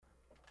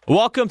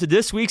Welcome to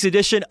this week's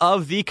edition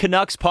of the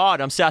Canucks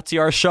Pod. I'm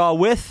Satyar Shah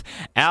with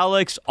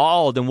Alex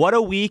Auld, and what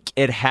a week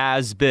it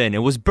has been. It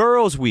was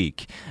Burrows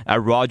week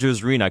at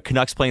Rogers Arena.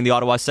 Canucks playing the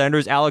Ottawa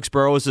Senators. Alex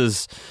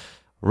Burrows'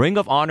 Ring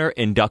of Honor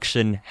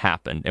induction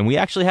happened, and we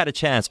actually had a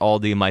chance,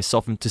 Aldi and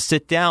myself, to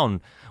sit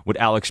down with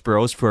Alex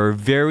Burrows for a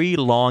very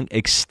long,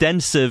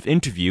 extensive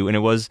interview, and it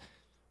was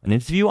an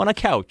interview on a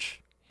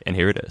couch, and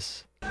here it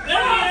is.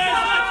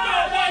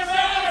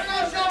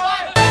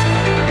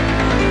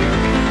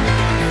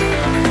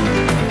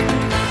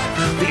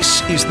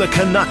 This is the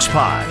Canucks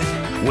Pod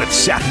with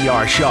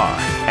Satyar Shah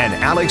and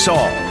Alex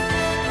Auld.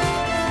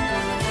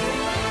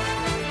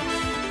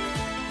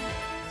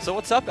 So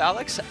what's up,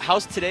 Alex?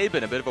 How's today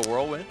been? A bit of a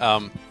whirlwind?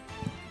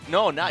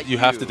 No, not you. You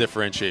have to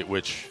differentiate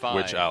which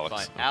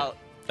Alex. Fine.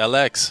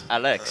 Alex.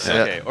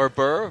 Okay. Or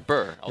Burr.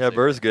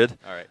 Burr's good.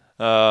 All right.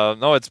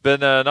 No, it's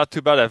been not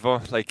too bad.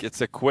 It's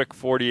a quick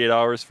 48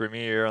 hours for me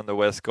here on the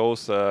West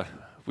Coast.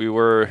 We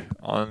were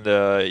on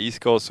the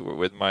East Coast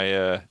with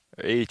my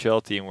AHL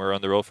team. We're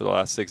on the road for the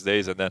last 6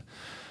 days, and then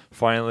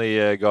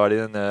finally got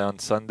in on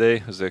Sunday.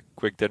 It was a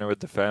quick dinner with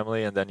the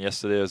family, and then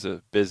yesterday was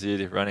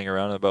busy running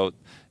around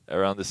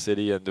the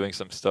city and doing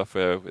some stuff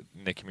in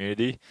the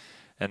community.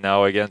 And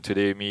now again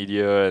today,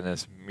 media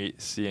and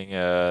seeing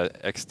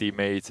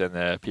ex-teammates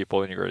and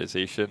people in the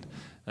organization,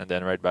 and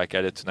then right back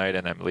at it tonight.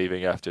 And I'm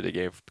leaving after the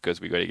game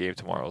because we got a game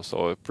tomorrow.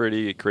 So a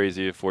pretty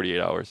crazy 48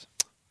 hours.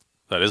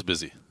 That is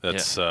busy.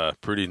 That's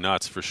pretty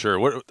nuts for sure.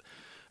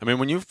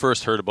 When you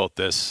first heard about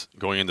this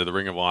going into the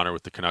Ring of Honor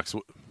with the Canucks,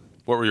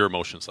 what were your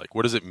emotions like?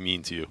 What does it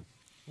mean to you?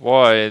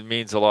 Well, it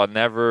means a lot.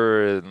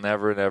 Never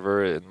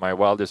in my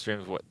wildest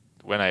dreams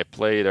when I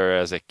played or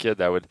as a kid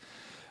I would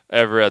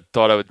ever had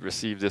thought I would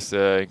receive this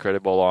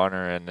incredible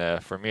honor.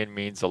 And for me, it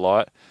means a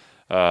lot.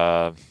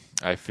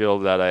 I feel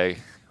that I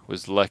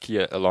was lucky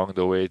along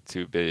the way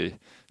to be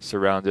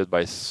surrounded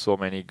by so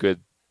many good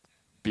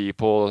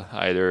people,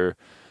 either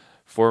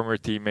former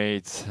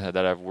teammates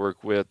that I've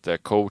worked with,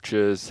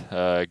 coaches.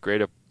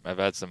 I've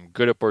had some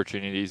good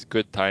opportunities,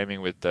 good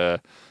timing with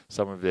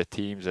some of the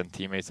teams and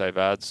teammates I've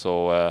had.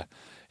 So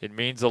it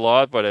means a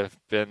lot, but I've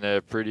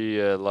been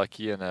pretty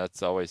lucky, and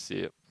that's how I see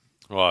it.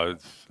 Well,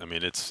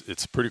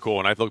 it's pretty cool.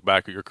 When I look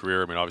back at your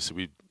career, obviously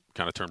we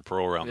kind of turned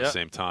pro around the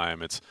same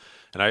time.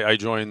 I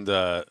joined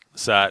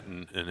Sat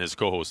and his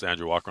co-host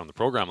Andrew Walker on the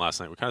program last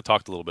night. We kind of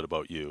talked a little bit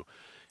about you,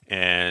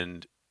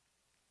 and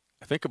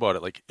I think about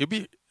it, like, it'd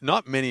be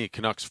not many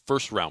Canucks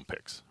first-round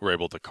picks were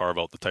able to carve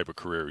out the type of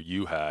career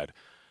you had.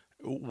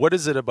 What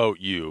is it about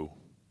you,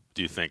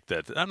 do you think,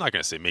 that, I'm not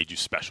going to say made you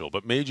special,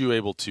 but made you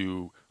able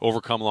to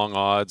overcome long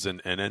odds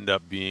and end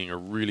up being a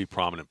really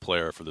prominent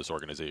player for this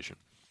organization?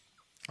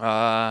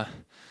 I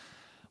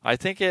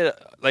think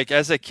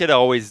as a kid, I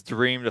always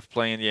dreamed of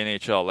playing the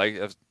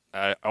NHL.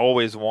 I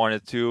always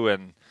wanted to,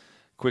 and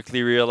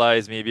quickly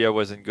realized maybe I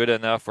wasn't good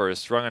enough or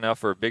strong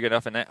enough or big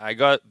enough. And I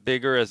got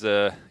bigger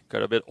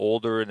got a bit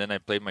older, and then I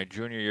played my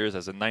junior years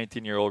as a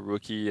 19-year-old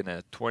rookie and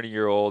a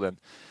 20-year-old, and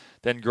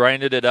then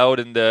grinded it out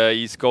in the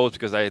East Coast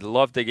because I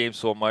loved the game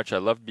so much. I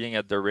loved being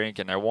at the rink,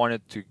 and I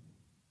wanted to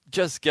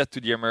just get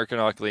to the American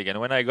Hockey League. And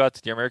when I got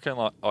to the American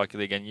Hockey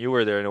League, and you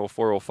were there in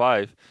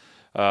 04-05,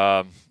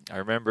 I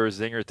remember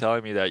Zinger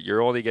telling me that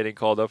you're only getting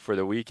called up for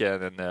the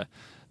weekend. And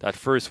that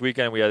first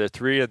weekend, we had a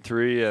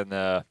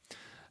 3-3,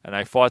 and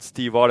I fought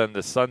Steve Ott on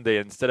the Sunday.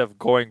 Instead of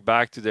going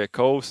back to the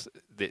coast,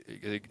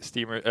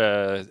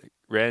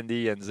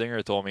 Randy and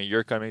Zinger told me,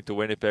 you're coming to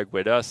Winnipeg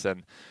with us.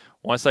 And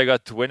once I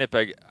got to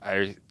Winnipeg,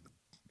 I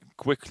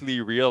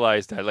quickly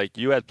realized that,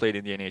 you had played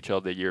in the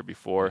NHL the year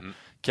before. Mm-hmm.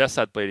 Kess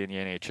had played in the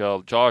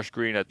NHL. Josh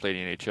Green had played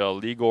in the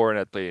NHL. Lee Goren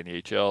had played in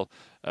the NHL.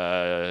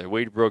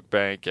 Wade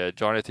Brookbank,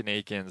 Jonathan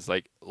Akins,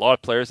 a lot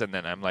of players. And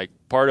then I'm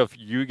part of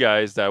you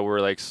guys that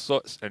were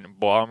and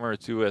Bomber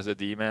too as a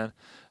D-man.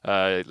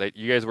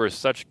 You guys were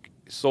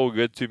so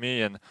good to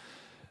me, and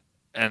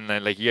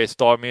then you guys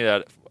taught me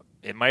that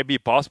it might be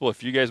possible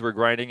if you guys were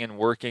grinding and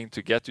working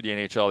to get to the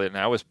NHL. And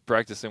I was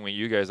practicing with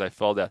you guys. I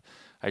felt that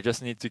I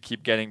just need to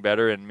keep getting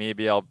better, and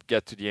maybe I'll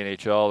get to the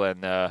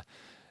NHL.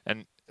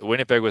 And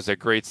Winnipeg was a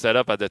great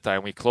setup at the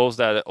time. We closed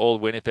that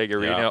old Winnipeg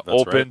arena,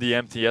 opened the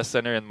MTS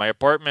Center, and my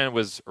apartment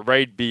was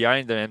right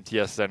behind the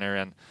MTS Center.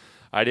 And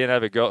I didn't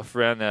have a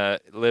girlfriend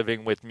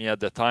living with me at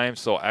the time,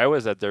 so I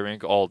was at the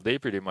rink all day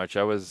pretty much.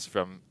 I was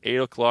from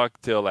 8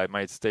 o'clock till I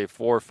might stay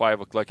 4 or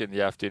 5 o'clock in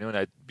the afternoon.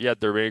 I'd be at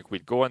the rink.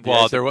 We'd go on the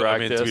ice and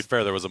practice. To be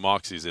fair, there was a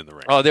Moxie's in the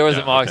rink. Oh, there was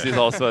a Moxie's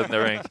also in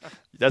the rink.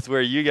 That's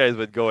where you guys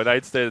would go, and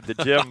I'd stay at the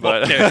gym.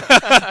 But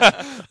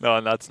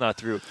no, that's not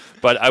true.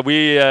 But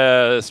we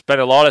spent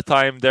a lot of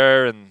time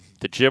there, and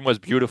the gym was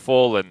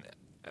beautiful. And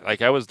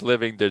I was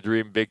living the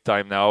dream big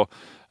time now.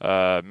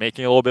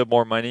 Making a little bit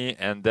more money,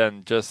 and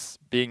then just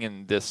being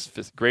in this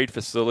great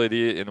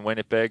facility in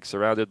Winnipeg,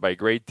 surrounded by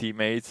great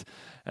teammates.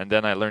 And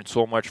then I learned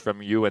so much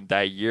from you in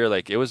that year.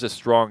 It was a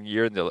strong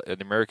year in the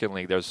American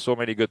League. There's so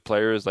many good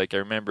players. I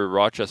remember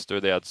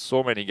Rochester, they had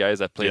so many guys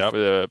that played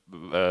for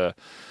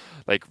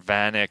like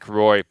Vanek,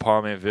 Roy,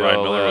 Palmerville,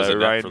 Ryan Miller was in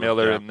net Ryan for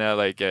Miller, them, and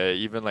like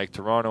even like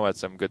Toronto had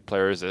some good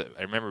players. I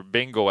remember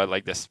Bingo had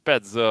like the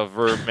Spezza,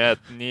 Vermette,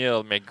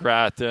 Neil,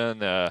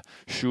 McGrattan,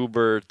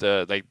 Schubert,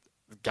 like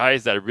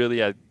guys that really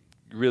had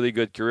really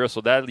good career.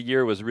 So that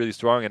year was really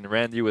strong, and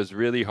Randy was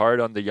really hard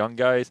on the young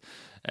guys.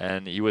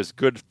 And he was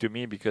good to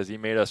me because he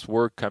made us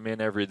work, come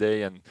in every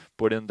day and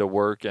put in the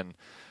work. And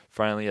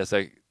finally, as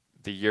the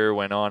year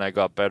went on, I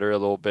got better a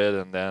little bit.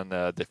 And then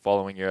the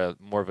following year,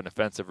 more of an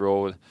offensive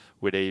role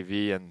with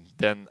AV. And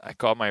then I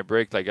caught my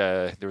break. Like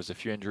there was a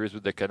few injuries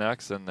with the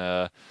Canucks, and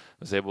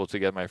was able to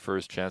get my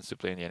first chance to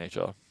play in the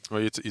NHL.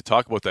 Well, you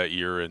talk about that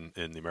year in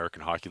the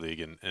American Hockey League,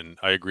 and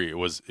I agree. It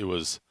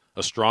was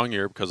a strong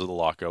year because of the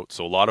lockout.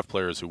 So a lot of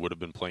players who would have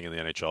been playing in the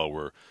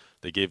NHL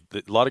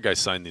a lot of guys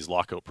signed these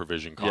lockout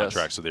provision contracts,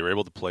 yes. so they were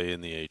able to play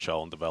in the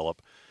AHL and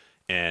develop.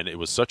 And it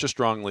was such a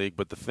strong league.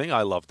 But the thing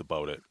I loved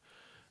about it,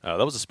 that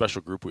was a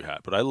special group we had.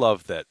 But I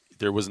loved that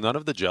there was none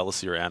of the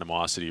jealousy or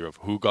animosity of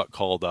who got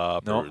called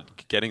up or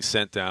getting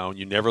sent down.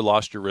 You never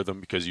lost your rhythm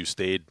because you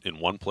stayed in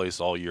one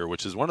place all year,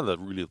 which is one of the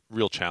really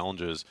real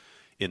challenges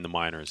in the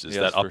minors, is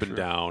that up and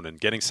down and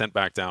getting sent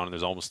back down. And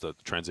there's almost a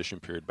transition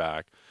period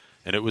back.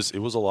 And it was a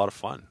lot of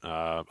fun.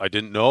 I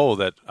didn't know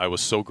that I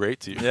was so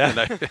great to you, and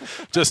I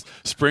just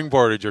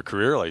springboarded your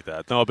career like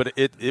that. No, but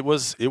it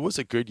was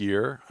a good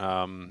year.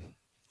 A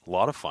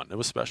lot of fun. It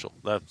was special.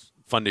 That's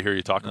fun to hear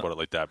you talk about it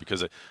like that,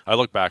 because I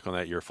look back on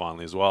that year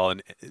fondly as well.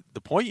 And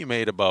the point you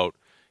made about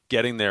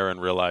getting there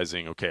and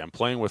realizing, okay, I'm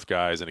playing with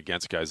guys and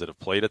against guys that have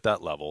played at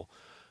that level,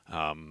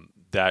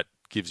 that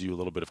gives you a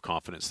little bit of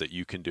confidence that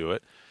you can do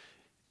it.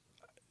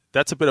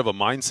 That's a bit of a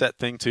mindset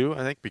thing too, I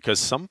think, because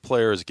some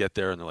players get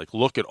there and they're like,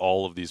 look at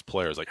all of these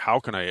players. Like,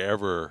 how can I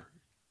ever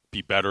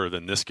be better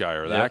than this guy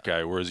or that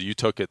guy? Whereas you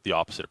took it the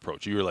opposite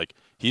approach. You were like,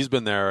 he's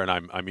been there and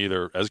I'm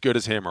either as good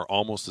as him or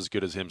almost as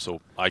good as him,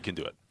 so I can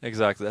do it.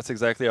 Exactly. That's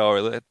exactly how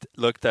I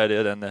looked at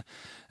it.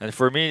 And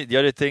for me, the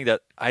other thing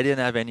that I didn't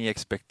have any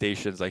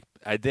expectations. Like,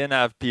 I didn't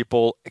have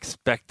people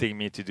expecting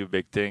me to do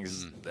big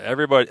things.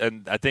 Everybody,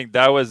 and I think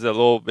that was a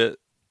little bit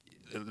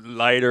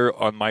lighter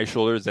on my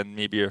shoulders than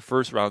maybe a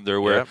first rounder,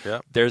 where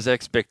there's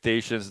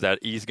expectations that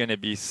he's going to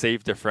be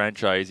save the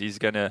franchise, he's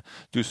going to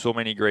do so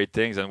many great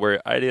things, and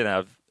where I didn't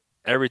have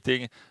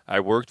everything I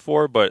worked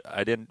for, but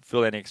I didn't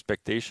feel any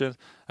expectations.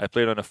 I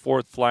played on a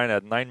fourth line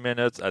at 9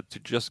 minutes. I had to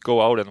just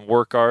go out and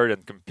work hard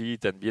and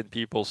compete and be in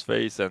people's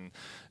face and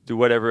do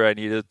whatever I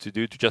needed to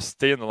do to just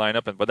stay in the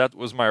lineup. But that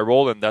was my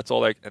role, and that's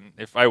all. And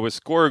if I would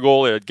score a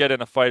goal, I'd get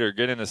in a fight or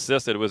get an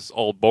assist, it was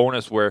all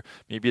bonus, where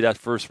maybe that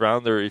first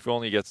rounder, if he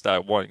only gets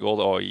that one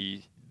goal,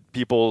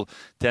 people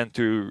tend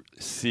to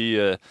see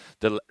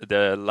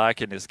the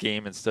lack in his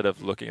game instead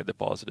of looking at the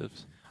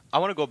positives. I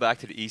want to go back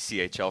to the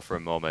ECHL for a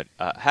moment.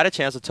 Had a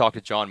chance to talk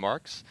to John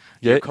Marks,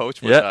 your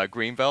coach with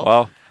Greenville.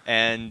 Wow.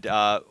 And,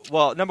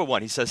 well, number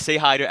one, he says, say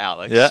hi to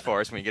Alex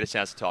for us when you get a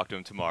chance to talk to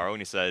him tomorrow. And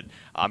he said,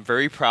 I'm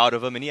very proud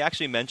of him. And he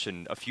actually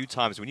mentioned a few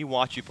times when he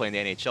watched you play in the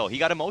NHL, he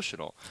got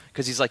emotional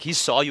because he's like, he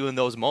saw you in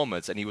those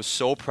moments and he was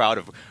so proud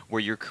of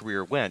where your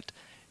career went.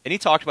 And he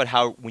talked about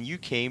how when you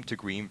came to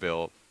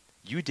Greenville,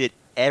 you did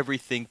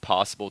everything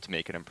possible to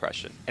make an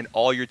impression. And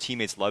all your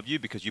teammates love you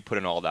because you put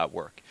in all that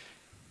work.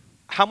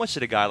 How much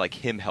did a guy like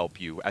him help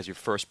you as your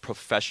first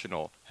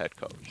professional head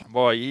coach?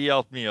 Boy, he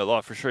helped me a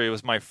lot for sure. It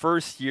was my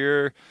first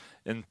year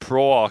in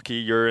pro hockey.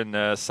 You're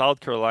in South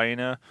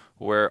Carolina,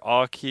 where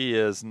hockey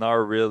is not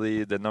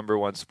really the number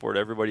one sport.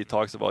 Everybody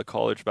talks about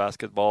college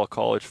basketball,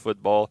 college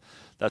football.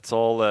 That's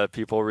all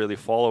people really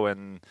follow.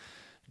 And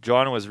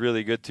John was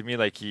really good to me.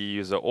 Like, he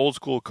was an old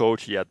school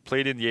coach. He had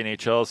played in the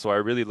NHL, so I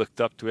really looked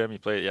up to him. He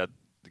had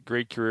a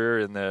great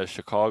career in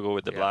Chicago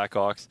with the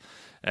Blackhawks.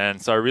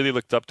 And so I really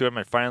looked up to him.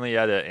 I finally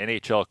had an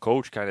NHL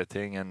coach kind of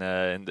thing,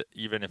 and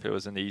even if it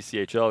was in the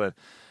ECHL. And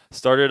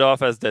started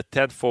off as the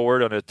 10th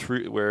forward on a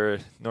three, where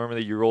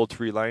normally you roll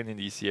three line in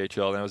the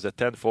ECHL, and I was the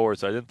 10th forward,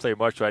 so I didn't play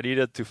much. So I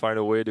needed to find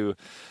a way to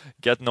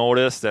get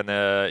noticed,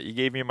 and he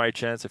gave me my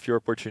chance, a few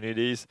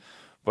opportunities.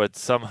 But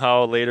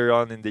somehow later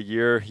on in the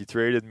year, he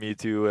traded me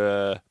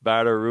to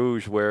Baton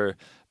Rouge, where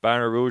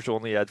Baton Rouge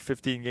only had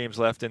 15 games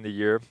left in the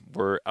year.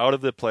 We're out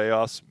of the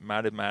playoffs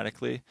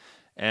mathematically,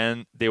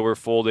 and they were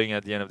folding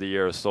at the end of the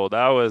year. So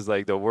that was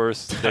like the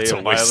worst day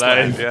of my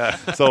life. Yeah.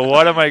 So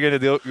what am I going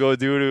to go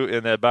do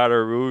in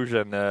Baton Rouge?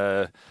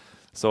 And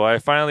so I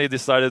finally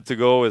decided to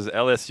go with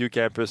LSU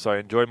campus. So I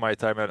enjoyed my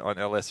time on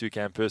LSU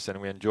campus,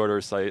 and we enjoyed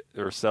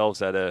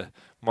ourselves at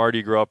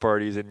Mardi Gras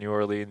parties in New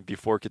Orleans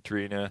before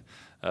Katrina.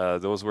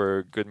 Those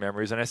were good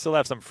memories. And I still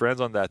have some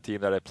friends on that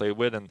team that I played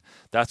with, and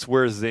that's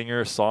where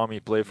Zinger saw me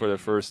play for the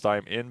first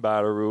time in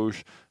Baton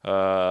Rouge,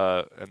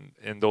 and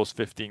in those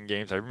 15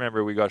 games. I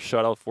remember we got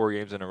shut out 4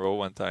 games in a row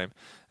one time,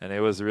 and it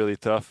was really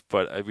tough,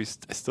 but I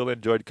still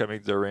enjoyed coming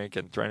to the rink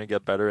and trying to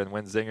get better. And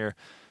when Zinger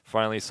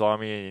finally saw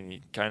me and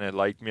he kind of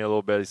liked me a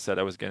little bit, he said,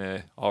 I was going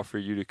to offer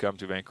you to come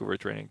to Vancouver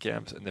training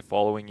camps. And the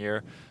following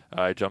year,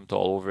 I jumped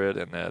all over it,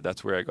 and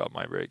that's where I got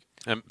my break.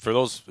 And for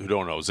those who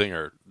don't know,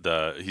 Zinger,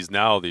 he's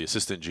now the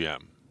assistant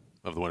GM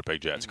of the Winnipeg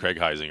Jets, Craig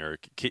Heisinger.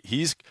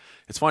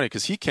 It's funny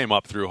because he came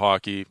up through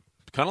hockey,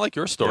 kind of like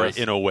your story Yes.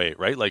 in a way,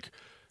 right? Like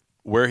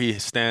where he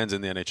stands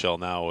in the NHL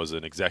now as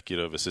an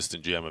executive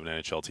assistant GM of an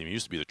NHL team. He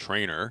used to be the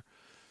trainer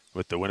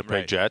with the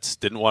Winnipeg Jets.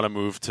 Didn't want to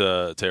move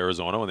to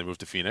Arizona when they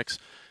moved to Phoenix.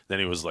 Then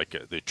he was like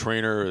the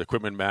trainer, the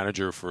equipment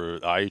manager for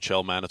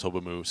IHL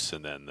Manitoba Moose,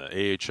 and then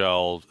the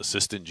AHL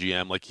assistant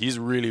GM. Like he's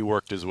really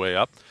worked his way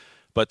up.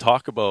 But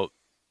talk about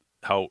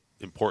how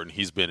important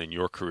he's been in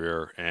your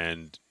career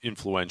and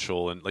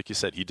influential. And like you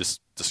said, he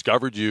just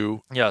discovered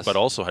you, Yes. but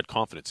also had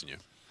confidence in you.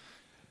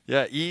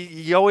 Yeah,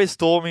 he always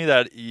told me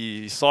that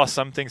he saw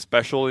something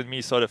special in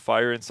me, saw the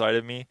fire inside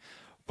of me.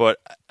 But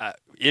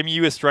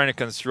MU is trying to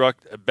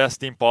construct the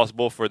best team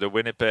possible for the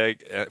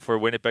Winnipeg and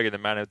the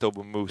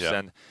Manitoba Moose. Yeah.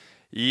 And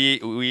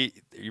you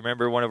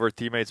remember one of our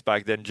teammates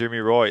back then, Jimmy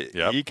Roy.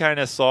 Yep. He kind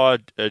of saw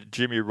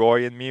Jimmy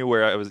Roy in me,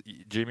 where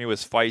Jimmy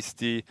was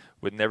feisty,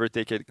 would never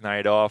take a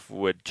night off,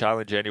 would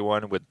challenge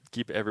anyone, would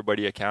keep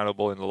everybody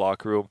accountable in the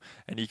locker room,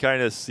 and he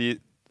kind of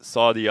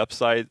saw the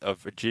upside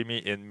of Jimmy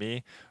in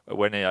me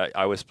when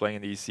I was playing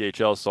in the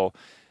ECHL. So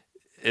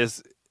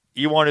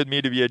he wanted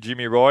me to be a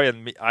Jimmy Roy,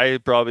 and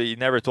he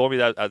never told me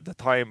that at the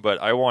time,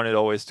 but I wanted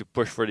always to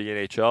push for the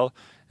NHL,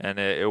 and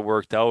it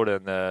worked out.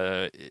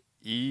 And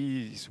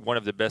he's one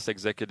of the best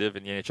executive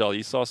in the NHL.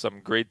 He saw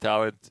some great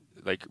talent,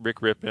 like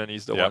Rick Rippon.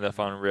 He's the one that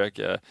found Rick.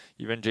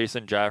 Even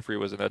Jason Jaffrey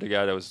was another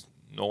guy that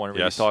no one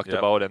really talked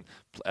about, and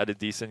had a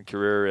decent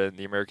career in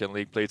the American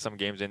League. Played some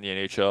games in the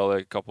NHL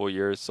a couple of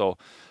years. So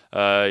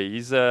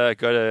he's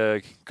got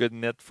a good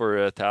net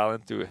for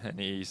talent too, and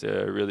he's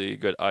a really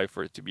good eye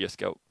for it to be a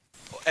scout.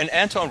 And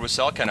Anton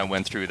Roussel kind of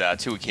went through that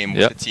too. He came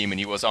with the team, and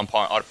he was on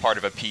part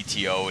of a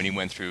PTO, and he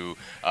went through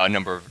a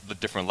number of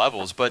different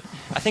levels. But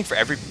I think for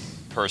every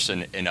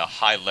person in a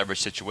high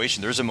leverage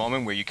situation, there's a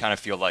moment where you kind of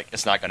feel like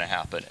it's not going to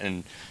happen.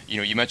 And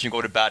you mentioned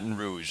go to Baton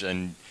Rouge,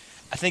 and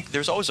I think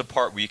there's always a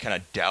part where you kind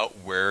of doubt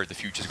where the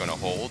future is going to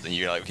hold, and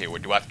you're like, okay,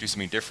 do I have to do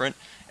something different?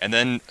 And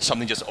then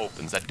something just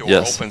opens. That door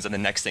opens, and the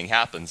next thing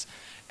happens.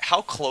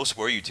 How close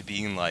were you to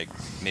being like,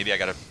 maybe I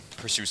got to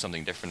pursue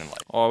something different in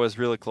life? Oh, I was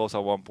really close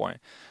at one point.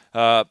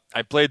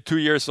 I played 2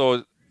 years,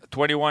 so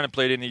 21 I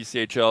played in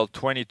ECHL,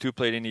 22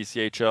 played in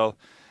ECHL,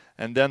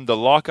 and then the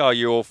lockout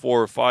year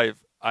 04 or 05,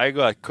 I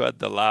got cut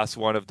the last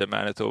one of the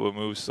Manitoba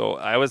Moose, so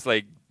I was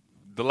like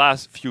the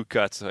last few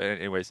cuts.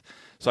 Anyways,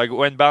 so I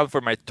went bound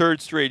for my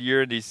third straight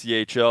year in the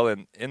ECHL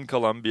and in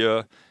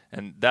Columbia.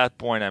 And at that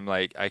point, I'm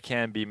like, I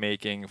can't be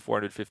making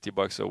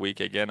 $450 a week.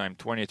 Again, I'm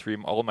 23.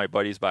 All my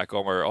buddies back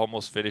home are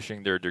almost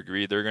finishing their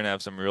degree. They're going to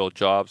have some real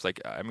jobs. Like,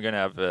 I'm going to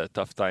have a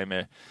tough time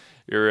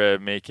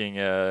making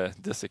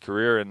this a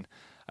career. And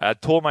I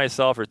told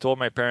myself or told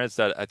my parents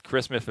that at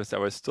Christmas, if I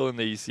was still in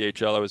the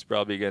ECHL, I was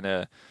probably going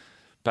to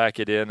pack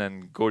it in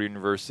and go to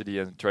university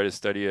and try to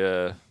study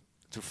to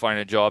find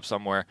a job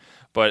somewhere.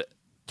 But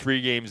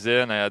 3 games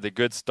in, I had a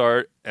good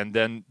start. And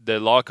then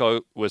the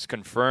lockout was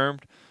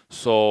confirmed.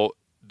 So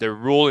the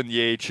rule in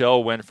the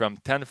AHL went from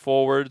 10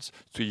 forwards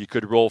to you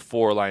could roll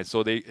 4 lines.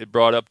 So it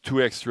brought up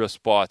 2 extra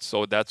spots.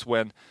 So that's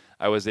when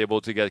I was able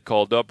to get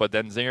called up. But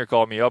then Zinger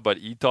called me up, but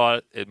he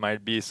thought it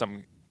might be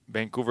some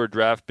Vancouver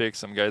draft picks,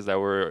 some guys that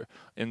were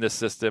in the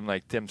system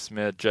like Tim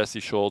Smith, Jesse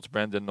Schultz,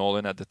 Brendan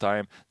Nolan at the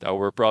time that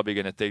were probably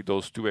going to take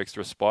those 2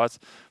 extra spots.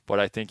 But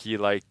I think he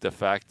liked the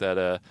fact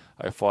that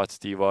I fought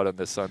Steve out on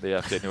the Sunday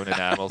afternoon in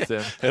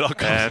Hamilton. It all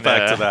comes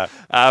back to that.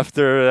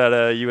 After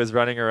that, he was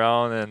running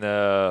around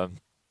and...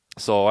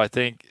 So I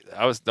think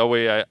that was the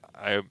way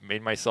I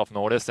made myself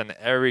notice. And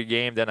every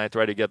game, then I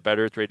try to get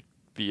better, try to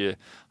be a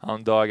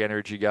hound dog,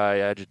 energy guy,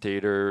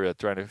 agitator,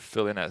 trying to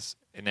fill in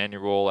in any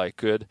role I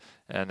could.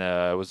 And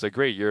it was a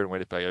great year in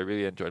Winnipeg. I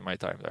really enjoyed my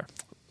time there.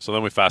 So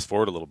then we fast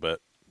forward a little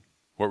bit.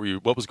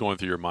 What was going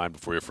through your mind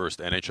before your first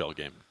NHL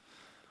game?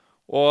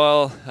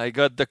 Well, I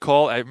got the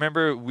call. I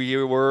remember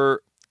we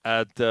were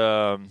at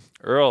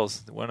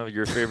Earl's, one of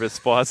your favorite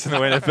spots in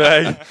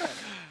Winnipeg.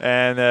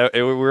 And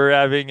we were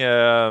having...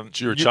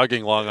 you were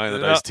chugging Long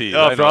Island iced tea.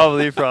 Oh,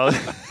 probably. But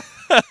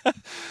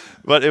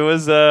it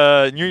was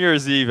New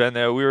Year's Eve, and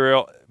we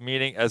were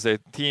meeting as a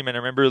team. And I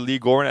remember Lee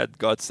Gorn had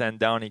got sent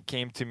down. He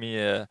came to me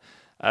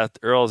at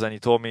Earl's, and he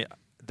told me,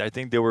 I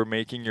think they were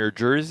making your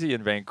jersey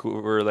in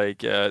Vancouver. Like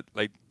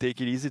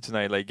take it easy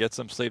tonight. Like, get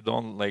some sleep.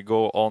 Don't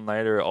go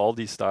all-nighter,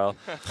 Aldi style.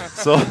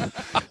 So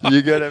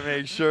you got to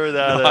make sure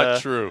that...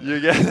 Not true. You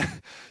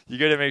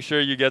got to make sure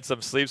you get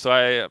some sleep. So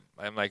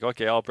I'm like,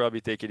 okay, I'll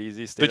probably take it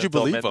easy. Did you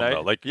believe him,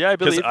 though? Like, yeah, I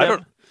believe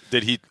him.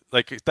 Did he,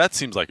 that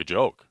seems like a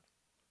joke.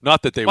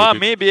 Not that they would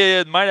maybe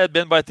it might have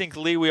been, but I think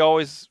Lee, I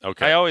always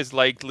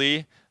liked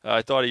Lee.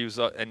 I thought he was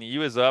and he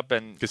was up.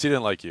 Because he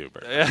didn't like you.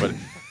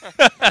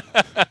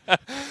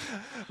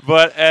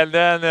 And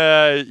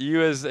then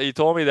he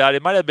told me that.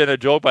 It might have been a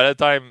joke, but at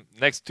the time,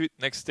 next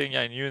thing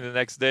I knew, the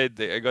next day,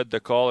 I got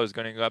the call. I was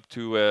going up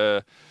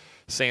to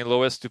St.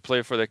 Louis to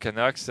play for the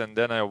Canucks, and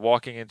then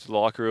walking into the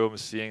locker room,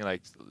 seeing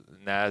like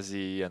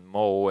Nazi and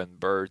Mo and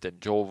Bert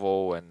and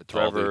Jovo and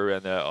Trevor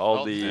and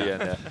Aldi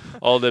and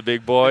all the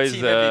big boys.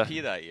 Team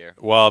MVP that year.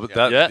 Well, and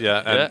exactly.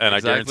 I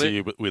guarantee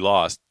you we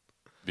lost.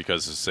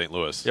 because of St.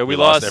 Louis. Yeah, we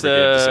lost every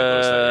game to St.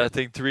 Louis that year. I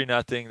think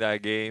 3-0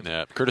 that game.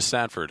 Yeah, Curtis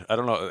Sanford. I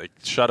don't know. Like,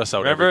 shut us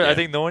out. Remember, every game. I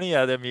think Noni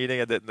had a meeting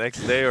at the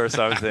next day or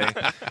something.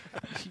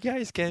 You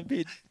guys can't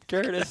beat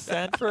Curtis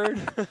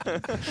Sanford.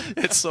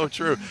 It's so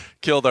true.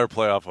 Killed our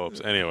playoff hopes.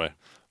 Anyway,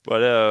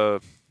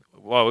 but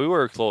well, we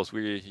were close.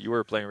 You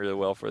were playing really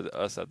well for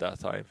us at that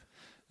time,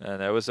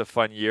 and it was a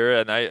fun year.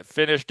 And I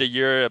finished the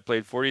year. I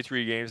played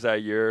 43 games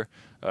that year.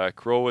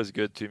 Crow was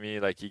good to me.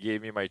 Like, he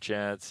gave me my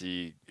chance.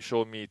 He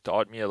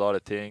taught me a lot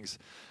of things.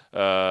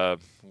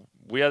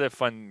 We had a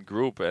fun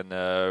group, and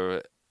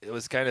it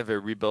was kind of a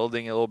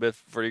rebuilding a little bit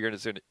for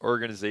the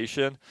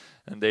organization.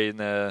 And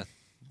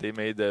they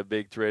made a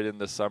big trade in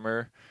the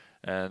summer,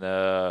 and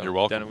You're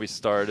welcome. then we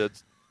started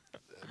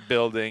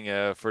building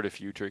for the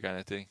future kind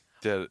of thing.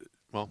 yeah.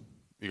 Well,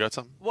 you got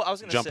something? Well, I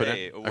was going to Jumping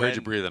say, in. I heard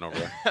you breathing over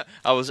there.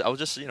 I was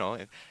just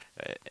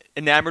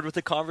enamored with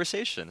the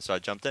conversation, so I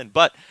jumped in.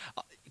 But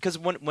because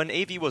when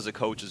AV was a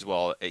coach as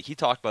well, he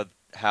talked about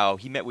how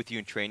he met with you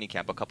in training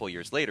camp a couple of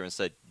years later and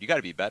said, you got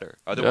to be better,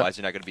 otherwise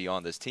you're not going to be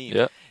on this team.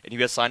 Yeah. And you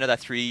got signed to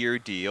that 3-year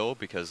deal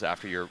because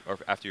after your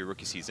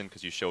rookie season,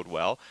 because you showed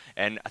well.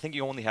 And I think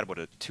you only had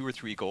 2 or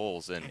 3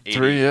 goals in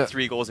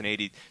 3 goals in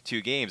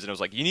 82 games, and it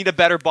was like, you need a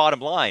better bottom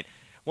line.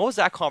 What was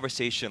that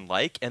conversation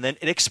like? And then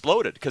it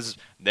exploded, because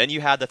then you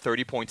had the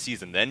 30-point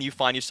season. Then you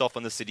find yourself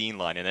on the Sedin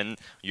line, and then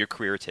your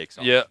career takes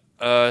off. Yeah,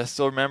 I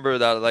still remember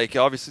that. Like,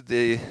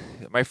 obviously,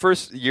 my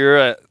first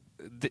year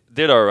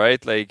did all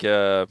right. Like,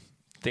 I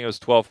think it was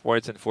 12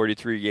 points in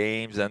 43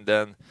 games, and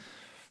then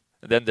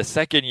the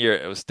second year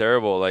it was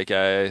terrible. Like,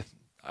 I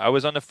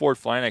was on the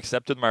fourth line. I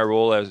accepted my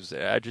role as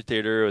an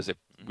agitator.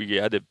 We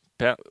had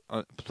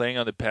playing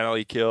on the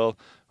penalty kill.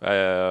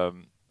 I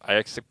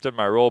accepted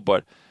my role,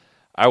 but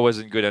I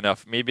wasn't good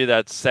enough. Maybe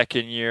that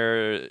second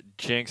year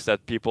jinx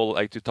that people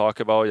like to talk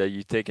about, that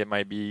you think it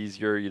might be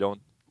easier, you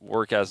don't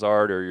work as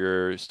hard, or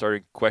you're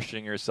starting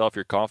questioning yourself,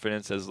 your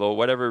confidence is low,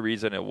 whatever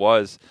reason it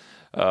was.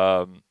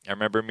 I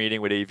remember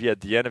meeting with AV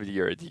at the end of the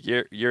year, at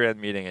the year-end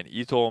meeting, and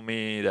he told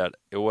me that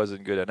it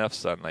wasn't good enough,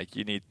 son. Like,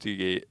 you need to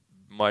get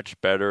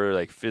much better,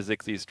 like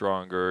physically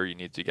stronger. You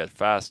need to get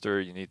faster.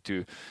 You need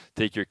to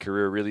take your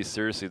career really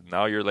seriously.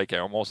 Now you're like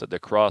almost at the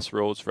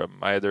crossroads from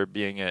either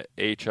being a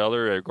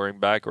AHLer or going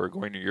back or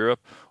going to Europe,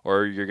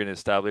 or you're going to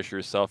establish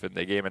yourself in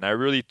the game. And I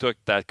really took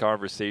that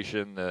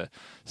conversation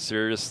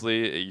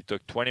seriously. He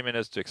took 20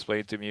 minutes to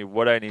explain to me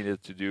what I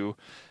needed to do,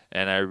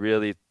 and I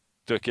really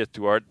took it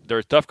to heart. There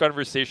are tough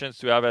conversations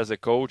to have as a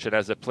coach, and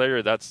as a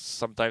player, that's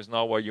sometimes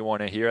not what you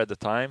want to hear at the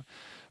time.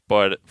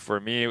 But for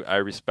me, I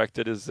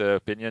respected his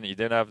opinion. He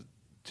didn't have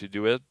to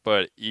do it,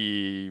 but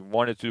he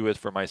wanted to do it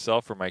for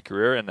myself, for my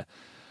career. And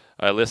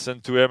I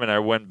listened to him, and I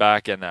went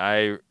back, and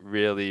I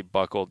really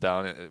buckled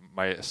down in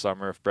my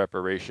summer of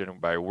preparation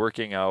by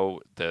working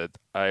out. That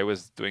I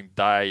was doing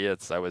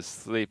diets, I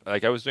was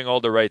I was doing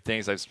all the right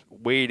things. I was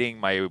weighting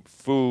my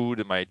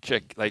food, my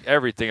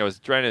everything. I was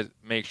trying to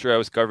make sure I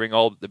was covering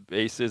all the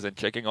bases and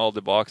checking all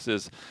the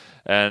boxes.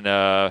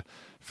 And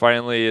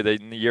finally, the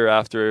year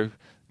after,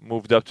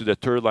 moved up to the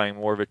third line,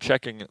 more of a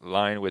checking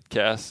line with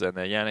Cass and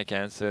Yannick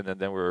Hansen, and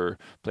then we were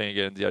playing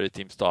against the other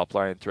team's top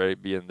line, try to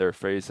be in their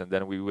face, and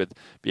then we would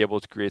be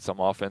able to create some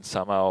offense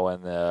somehow.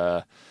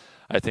 And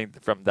I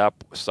think from that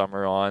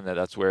summer on,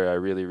 that's where I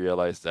really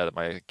realized that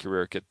my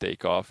career could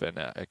take off and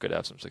I could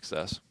have some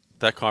success.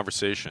 That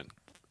conversation,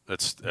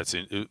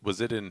 was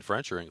it in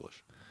French or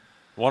English?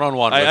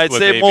 One-on-one. I'd with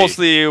say AV.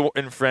 Mostly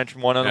in French.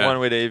 One-on-one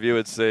with AV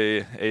would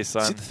say, "Hey,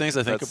 son." See the things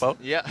I think about?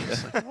 Yeah.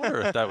 I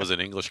wonder if that was an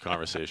English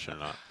conversation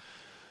or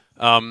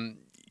not.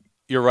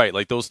 You're right.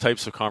 Like, those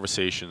types of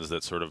conversations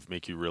that sort of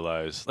make you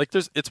realize, like,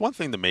 it's one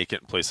thing to make it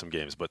and play some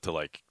games, but to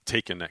like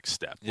take a next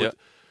step. Yeah.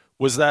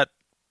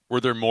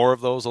 Were there more of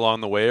those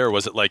along the way, or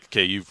was it like,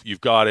 okay,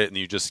 you've got it and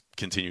you just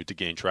continued to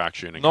gain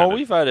traction? And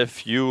we've had a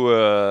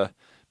few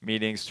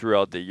meetings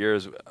throughout the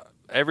years.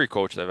 Every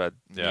coach I've had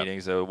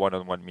meetings,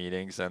 one-on-one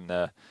meetings, and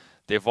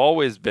they've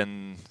always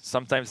been.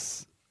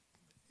 Sometimes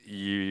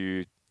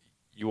you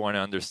want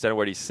to understand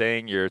what he's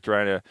saying. You're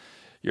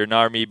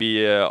not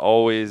maybe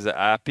always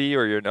happy,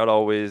 or you're not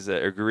always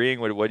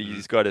agreeing with what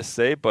he's got to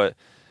say. But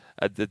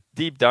at the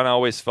deep down, I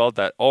always felt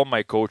that all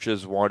my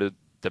coaches wanted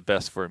the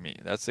best for me.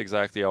 That's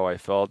exactly how I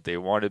felt. They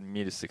wanted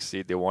me to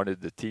succeed. They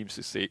wanted the team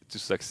to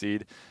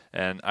succeed.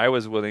 And I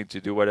was willing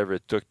to do whatever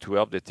it took to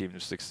help the team to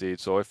succeed.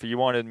 So if you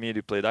wanted me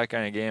to play that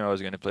kind of game, I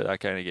was going to play that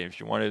kind of game. If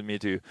you wanted me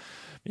to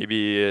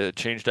maybe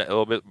change that a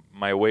little bit,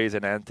 my ways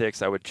and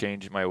antics, I would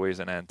change my ways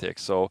and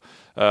antics. So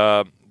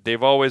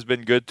they've always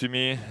been good to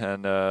me,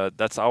 and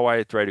that's how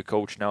I try to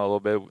coach now a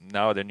little bit.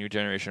 Now the new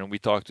generation, we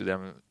talk to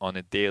them on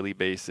a daily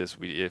basis.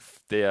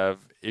 If they have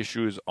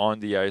issues on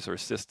the ice or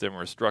system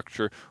or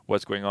structure,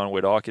 what's going on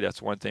with hockey,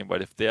 that's one thing.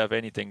 But if they have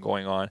anything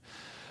going on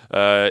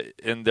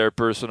in their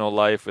personal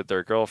life with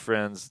their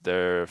girlfriends,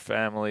 their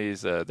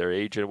families, their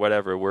agent,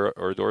 whatever,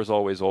 our door's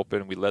always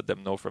open. We let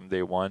them know from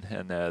day one,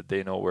 and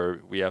they know where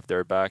we have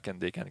their back,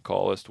 and they can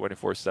call us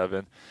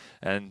 24/7.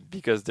 And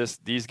because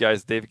these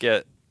guys, they've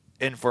get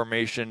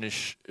information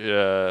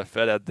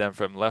fed at them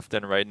from left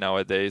and right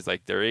nowadays,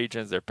 like their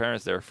agents, their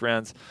parents, their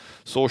friends.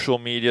 Social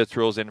media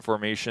throws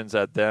informations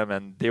at them,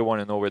 and they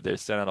want to know where they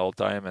stand at all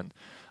time, and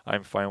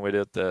I'm fine with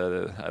it.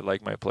 I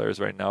like my players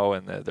right now,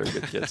 and they're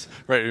good kids.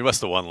 Right, you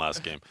must have won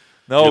last game.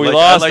 No, we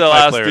lost the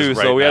last two,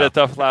 so we had a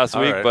tough last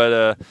week,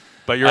 right.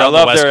 But you're I on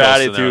love the West their Coast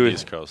attitude. and they're on the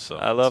East Coast, so.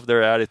 I love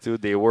their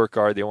attitude. They work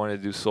hard. They want to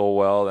do so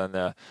well,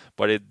 and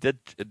but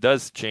it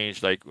does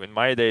change. Like in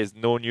my days,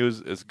 no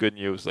news is good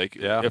news. Like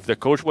if the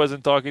coach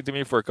wasn't talking to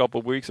me for a couple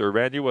of weeks, or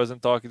Randy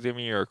wasn't talking to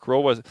me, or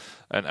Crow was,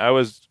 and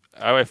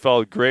I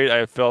felt great.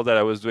 I felt that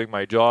I was doing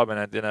my job and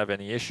I didn't have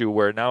any issue.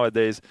 Where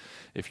nowadays,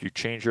 if you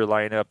change your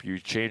lineup, you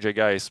change a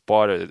guy's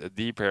spot, a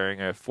deep pairing,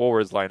 a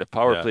forwards line, a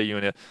power play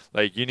unit,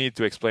 like you need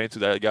to explain to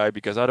that guy,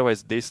 because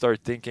otherwise they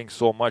start thinking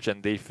so much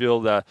and they feel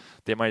that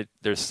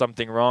there's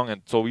something wrong.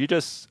 And so you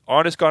just,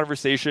 honest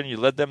conversation, you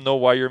let them know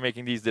why you're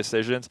making these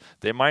decisions.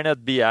 They might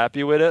not be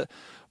happy with it,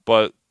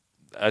 but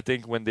I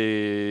think when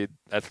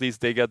at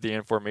least they get the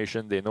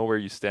information, they know where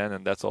you stand,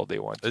 and that's all they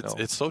want to know.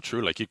 It's so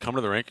true. Like you come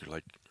to the rink, you're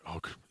like, oh,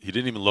 he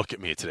didn't even look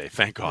at me today.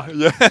 Thank God.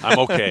 I'm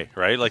okay,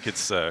 right? Like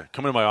it's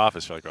coming to my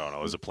office, you're like, oh no,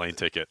 it was a plane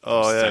ticket.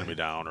 Send me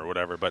down or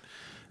whatever. But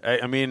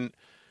I mean,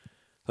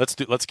 let's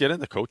get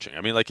into coaching.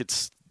 I mean, like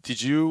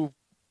you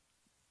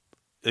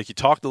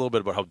talked a little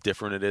bit about how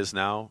different it is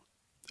now.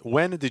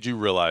 When did you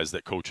realize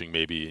that coaching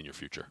may be in your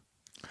future?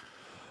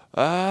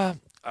 I've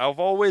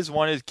always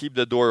wanted to keep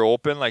the door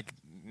open. Like,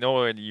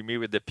 when you meet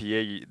with the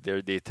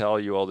PA, they tell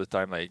you all the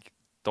time, like,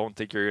 don't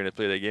think you're going to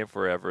play the game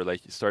forever.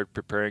 Like, you start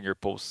preparing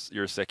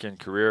your second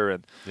career.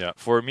 And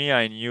for me,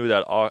 I knew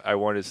that I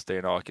wanted to stay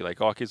in hockey. Like,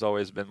 hockey's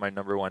always been my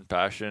number one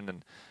passion,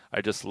 and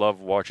I just love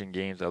watching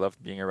games. I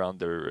love being around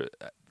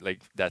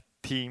that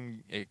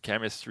team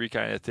chemistry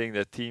kind of thing,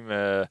 that team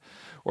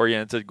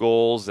oriented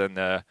goals, and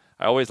I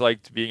always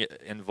liked being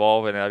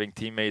involved and having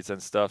teammates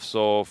and stuff.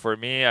 So for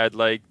me, I'd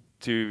like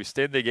to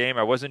stay in the game.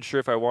 I wasn't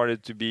sure if I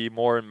wanted to be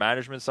more in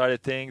management side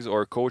of things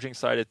or coaching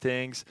side of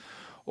things,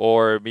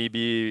 or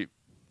maybe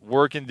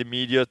work in the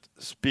media,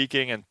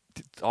 speaking and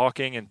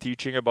talking and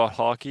teaching about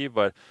hockey.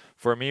 But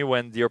for me,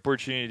 when the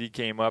opportunity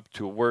came up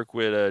to work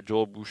with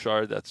Joel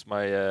Bouchard, that's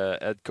my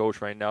head coach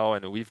right now,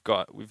 and we've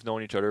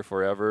known each other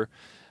forever.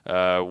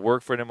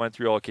 Work for the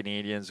Montreal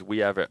Canadiens. We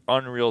have an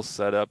unreal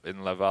setup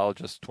in Laval,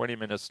 just 20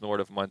 minutes north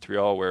of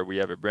Montreal, where we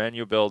have a brand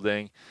new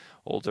building,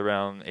 holds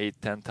around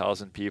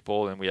 8,000-10,000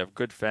 people, and we have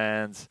good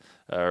fans.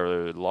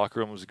 Our locker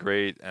room was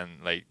great,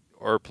 and like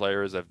our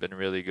players have been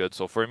really good.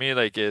 So for me,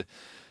 like it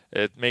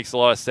makes a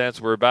lot of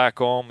sense. We're back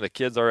home. The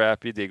kids are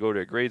happy. They go to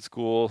a great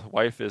school.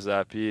 Wife is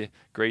happy.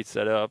 Great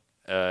setup.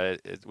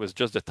 It was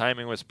just the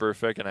timing was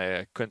perfect, and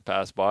I couldn't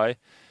pass by.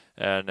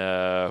 And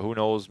who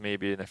knows,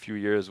 maybe in a few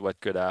years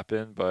what could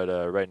happen. But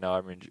right now,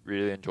 I'm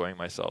really enjoying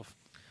myself.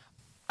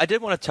 I did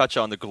want to touch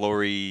on the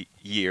glory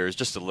years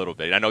just a little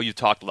bit. I know you've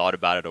talked a lot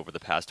about it over the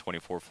past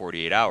 24,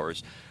 48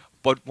 hours.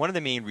 But one of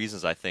the main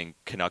reasons I think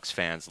Canucks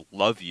fans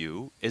love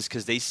you is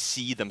because they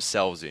see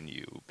themselves in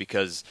you.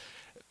 Because,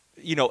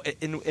 you know,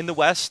 in the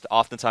West,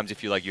 oftentimes you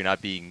feel like you're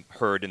not being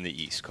heard in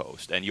the East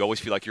Coast. And you always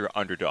feel like you're an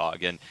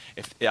underdog. And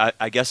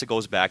I guess it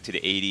goes back to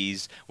the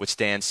 80s with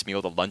Stan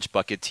Smeel, the lunch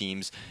bucket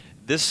teams.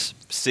 This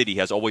city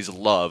has always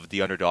loved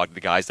the underdog, the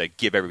guys that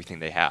give everything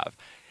they have.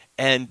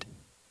 And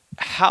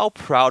how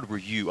proud were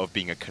you of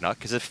being a Canuck?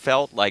 Because it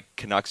felt like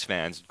Canucks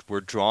fans were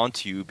drawn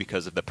to you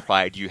because of the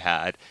pride you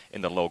had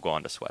in the logo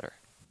on the sweater.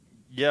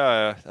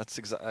 Yeah, that's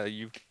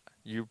exactly.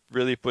 You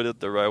really put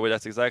it the right way.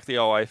 That's exactly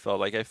how I felt.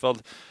 Like I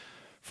felt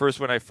first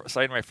when I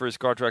signed my first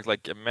contract,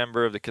 like a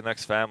member of the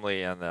Canucks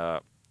family, and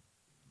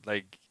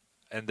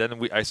and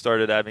then I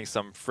started having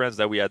some friends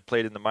that we had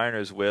played in the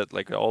minors with,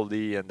 like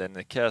Aldi, and then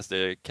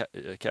Kevin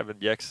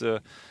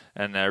Bieksa,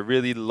 and I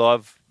really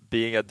love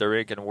being at the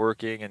rink and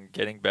working and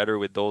getting better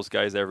with those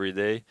guys every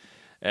day.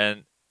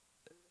 And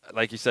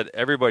like you said,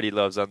 everybody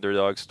loves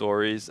underdog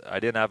stories. I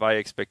didn't have high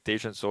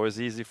expectations, so it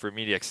was easy for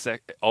me to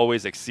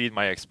always exceed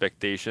my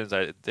expectations.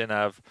 I didn't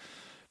have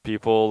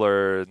people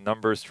or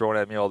numbers thrown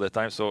at me all the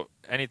time. So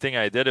anything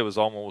I did, it was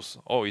almost,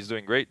 oh, he's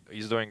doing great.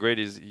 He's doing great.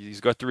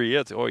 He's got 3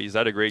 hits. Oh, he's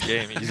had a great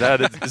game. He's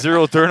had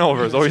 0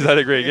 turnovers. Oh, he's had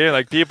a great game.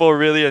 Like people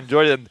really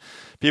enjoyed it. And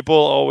people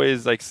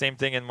always, like, same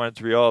thing in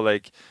Montreal,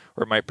 like,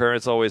 where my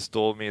parents always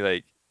told me,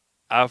 like,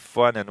 have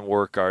fun and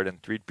work hard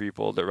and treat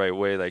people the right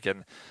way. Like,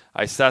 and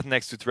I sat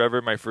next to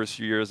Trevor my first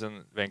few years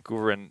in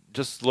Vancouver, and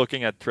just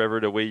looking at Trevor,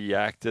 the way he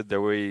acted,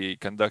 the way he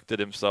conducted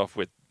himself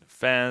with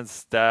fans,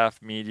 staff,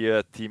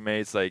 media,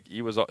 teammates, like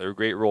he was a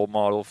great role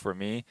model for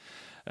me.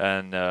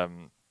 And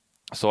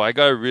so I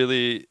got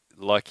really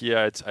lucky.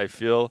 I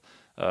feel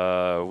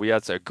we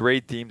had a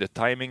great team. The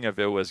timing of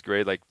it was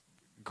great. Like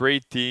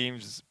great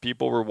teams.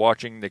 People were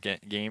watching the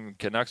game.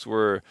 Canucks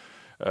were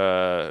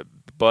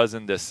buzz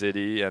in the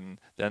city, and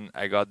then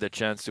I got the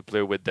chance to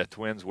play with the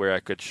Twins, where I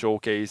could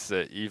showcase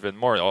even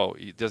more. Oh,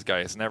 this guy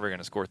is never going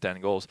to score 10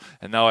 goals,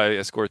 and now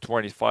I scored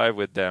 25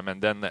 with them.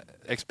 And then the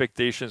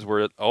expectations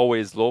were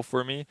always low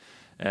for me,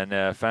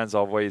 and fans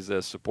always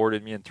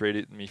supported me and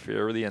treated me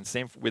fairly. And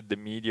same with the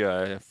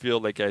media. I feel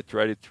like I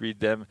try to treat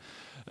them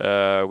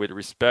with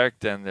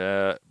respect, and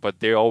but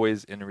they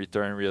always in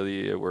return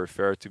really were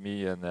fair to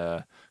me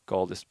and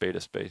called a spade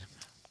a spade.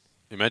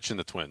 You mentioned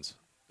the Twins,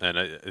 and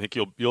I think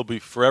you'll be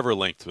forever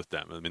linked with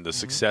them. I mean, the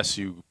success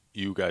you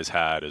guys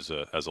had as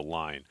a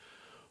line.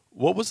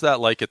 What was that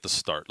like at the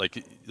start? Like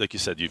you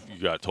said, you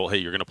got told, hey,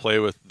 you're going to play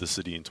with the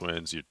Sedin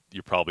Twins.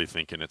 You're probably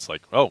thinking it's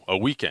like, oh, a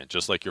weekend,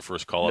 just like your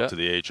first call up to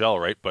the AHL,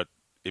 right? But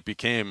it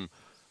became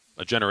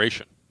a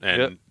generation.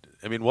 And,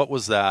 I mean, what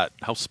was that?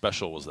 How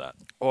special was that?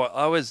 Well,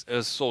 it was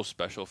so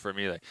special for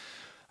me. Like,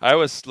 I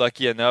was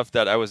lucky enough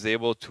that I was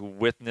able to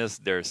witness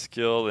their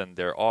skill and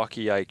their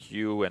hockey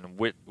IQ and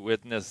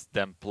witness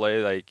them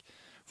play like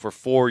for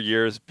 4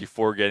 years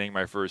before getting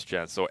my first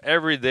chance. So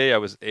every day I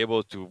was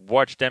able to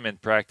watch them in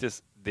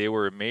practice. They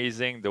were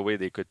amazing the way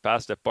they could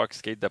pass the puck,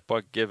 skate the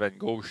puck, give and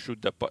go,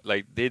 shoot the puck.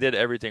 Like, they did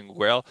everything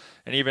well.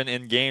 And even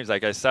in games,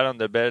 like, I sat on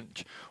the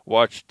bench,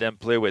 watched them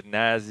play with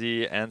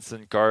Nazi,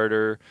 Anson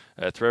Carter,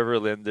 Trevor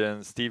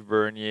Linden, Steve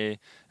Bernier,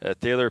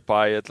 Taylor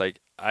Pyatt. Like,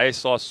 I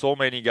saw so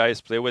many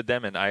guys play with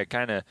them, and I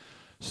kind of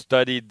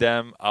studied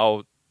them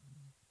out,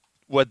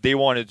 what they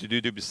wanted to do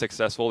to be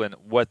successful and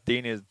what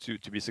they needed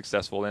to be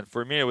successful. And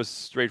for me, it was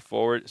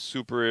straightforward,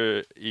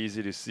 super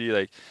easy to see.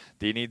 Like,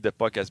 they need the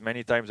puck as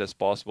many times as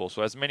possible.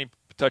 So as many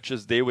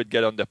touches they would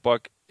get on the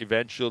puck,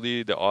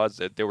 eventually the odds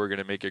that they were going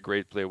to make a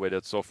great play with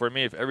it. So for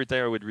me, if every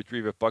time I would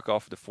retrieve a puck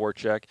off the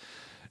forecheck,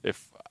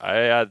 if I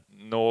had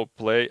no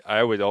play,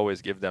 I would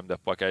always give them the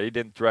puck. I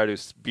didn't try to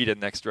beat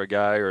an extra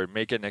guy or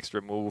make an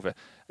extra move.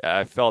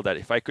 I felt that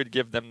if I could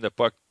give them the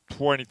puck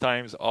 20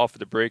 times off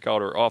the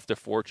breakout or off the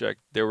forecheck,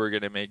 they were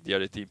going to make the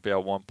other team pay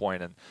at one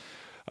point. And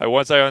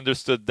once I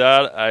understood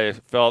that, I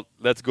felt,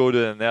 let's go to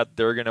the net.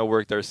 They're going to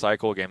work their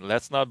cycle game.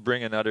 Let's not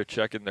bring another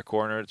check in the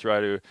corner, try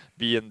to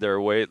be in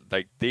their way.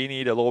 Like, they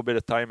need a little bit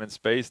of time and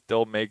space.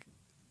 They'll make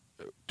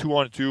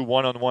 2-on-2,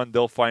 1-on-1.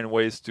 They'll find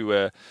ways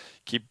to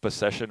keep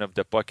possession of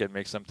the puck and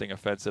make something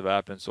offensive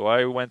happen. So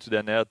I went to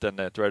the net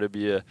and tried to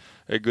be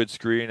a good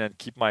screen and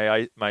keep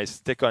my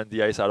stick on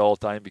the ice at all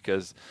time,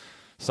 because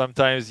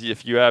sometimes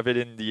if you have it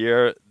in the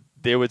air,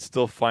 they would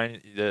still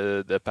find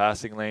the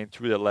passing lane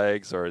through the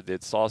legs, or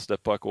they'd sauce the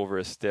puck over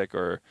a stick,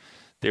 or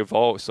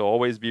so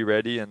always be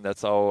ready, and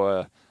that's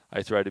how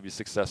I try to be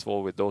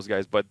successful with those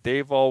guys. But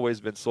they've always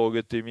been so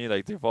good to me.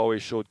 Like, they've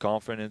always showed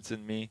confidence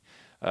in me,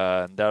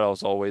 and that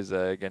was always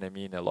going to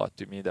mean a lot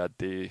to me, that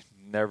they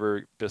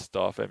never pissed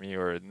off at me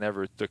or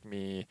never took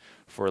me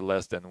for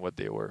less than what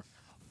they were.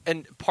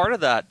 And part of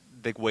that,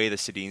 the way the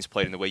Sedins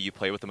played and the way you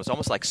play with them, is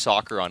almost like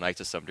soccer on ice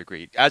to some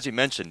degree. As you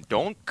mentioned,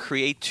 don't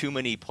create too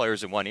many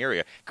players in one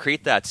area.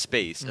 Create that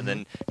space and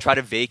then try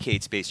to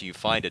vacate space when you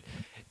find it.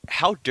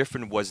 How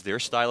different was their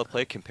style of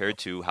play compared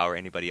to how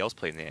anybody else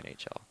played in the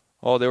NHL?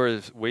 Oh, they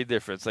were way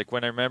different. Like,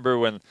 when I remember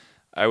when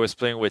I was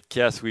playing with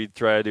Kess, we'd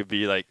try to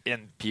be like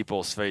in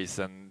people's face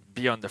and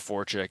be on the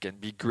forecheck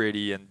and be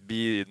gritty and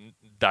be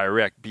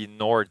direct, be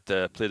north,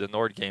 play the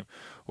north game.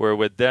 Where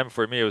with them,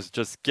 for me, it was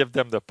just give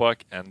them the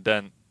puck and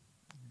then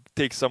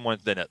take someone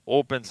to the net,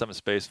 open some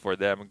space for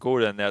them, go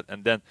to the net,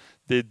 and then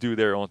they do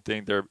their own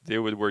thing. They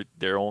would work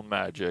their own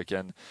magic.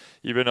 And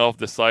even off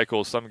the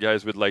cycle, some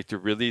guys would like to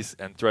release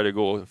and try to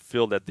go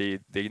feel that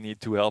they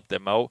need to help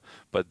them out,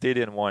 but they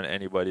didn't want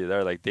anybody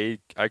there. Like,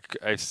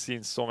 I've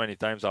seen so many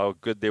times how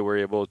good they were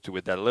able to,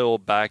 with that little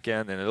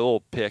backhand and a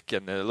little pick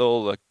and a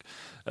little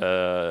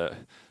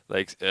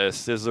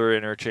scissor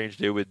interchange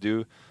they would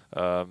do.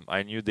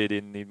 I knew they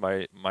didn't need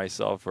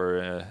myself or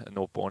an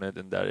opponent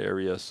in that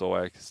area, so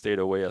I stayed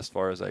away as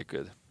far as I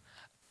could.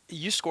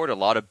 You scored a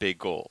lot of big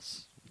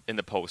goals in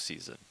the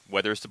postseason,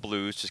 whether it's the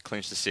Blues just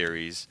clinched the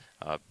series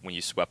when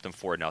you swept them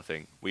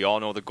 4-0. We all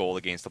know the goal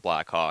against the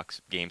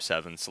Blackhawks, Game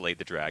 7, slayed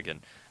the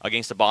Dragon,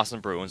 against the Boston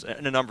Bruins,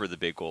 and a number of the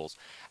big goals.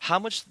 How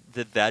much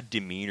did that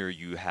demeanor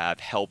you have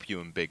help you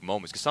in big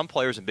moments? Because some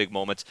players in big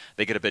moments,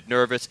 they get a bit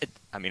nervous.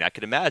 I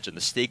could imagine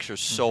the stakes are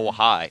so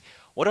high.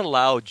 What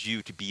allowed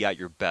you to be at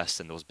your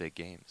best in those big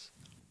games?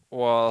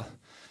 Well,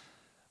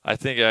 I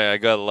think I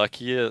got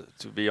lucky,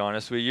 to be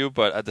honest with you.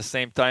 But at the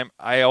same time,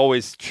 I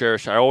always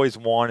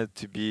wanted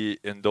to be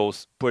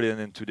put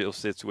into those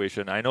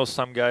situations. I know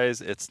some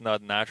guys, it's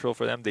not natural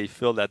for them. They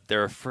feel that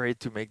they're afraid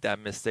to make that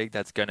mistake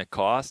that's going to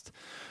cost.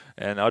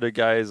 And other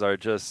guys are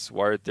just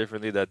wired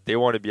differently, that they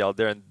want to be out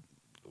there, and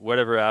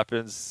whatever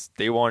happens,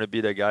 they want to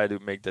be the guy to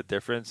make the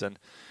difference. And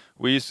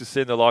we used to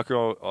sit in the locker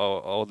room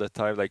all the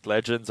time, like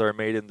legends are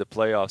made in the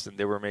playoffs, and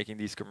they were making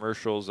these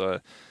commercials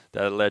that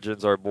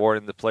legends are born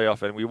in the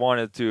playoff. And we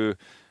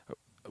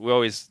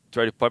always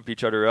try to pump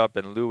each other up,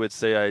 and Lou would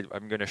say,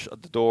 I'm going to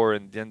shut the door,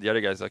 and then the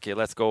other guys, okay,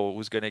 let's go.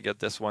 Who's going to get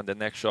this one? The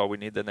next shot. We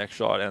need the next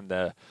shot.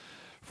 And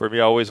for me,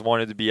 I always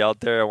wanted to be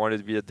out there. I wanted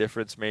to be a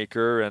difference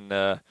maker.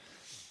 And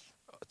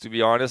to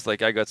be honest,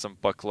 like, I got some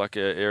puck luck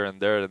here and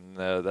there, and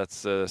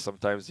that's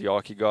sometimes the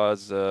hockey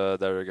gods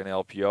that are going to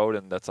help you out,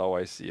 and that's how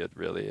I see it,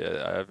 really.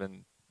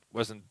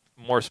 Wasn't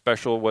more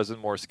special, wasn't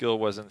more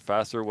skilled, wasn't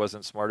faster,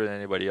 wasn't smarter than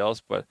anybody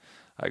else, but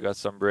I got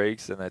some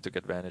breaks, and I took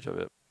advantage of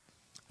it.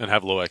 And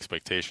have low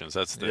expectations.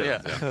 That's the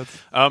yeah.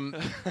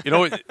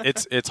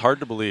 It's hard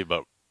to believe,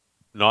 but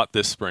not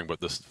this spring, but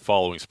this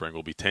following spring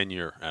will be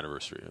 10-year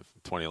anniversary of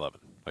 2011.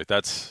 Like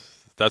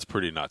that's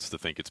pretty nuts to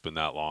think it's been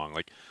that long.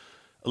 Like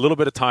a little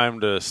bit of time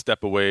to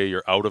step away.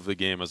 You're out of the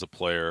game as a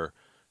player.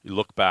 You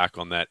look back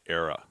on that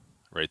era,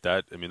 right?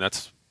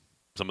 That's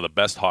some of the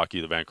best hockey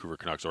the Vancouver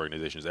Canucks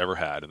organization has ever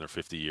had in their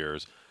 50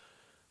 years.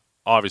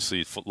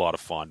 Obviously, a lot of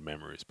fond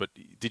memories. But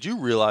did you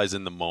realize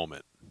in the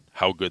moment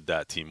how good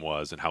that team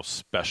was and how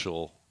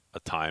special a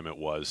time it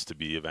was to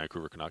be a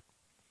Vancouver Canuck?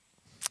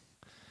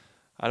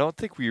 I don't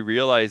think we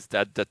realized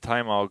at the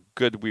time how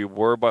good we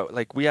were, but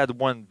like we had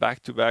won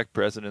back-to-back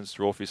President's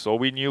Trophy, so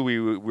we knew we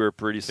were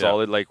pretty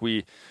solid. Yeah. Like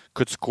we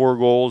could score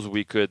goals,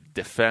 we could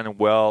defend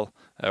well,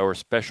 our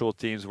special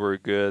teams were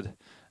good.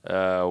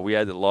 We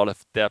had a lot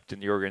of depth in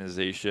the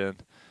organization.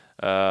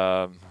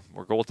 Our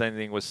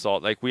goaltending was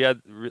solid. Like we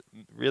had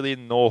really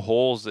no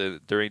holes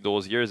during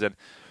those years, and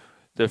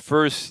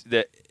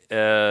the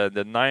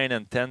 9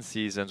 and 10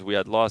 seasons we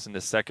had lost in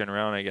the second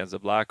round against the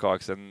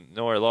Blackhawks, and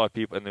a lot of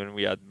people. And then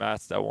we had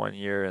Mats that one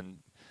year and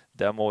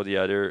Demo the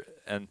other,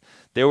 and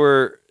they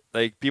were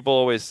like people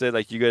always say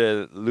like you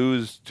gotta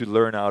lose to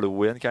learn how to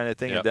win kind of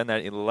thing. Yep. And then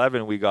at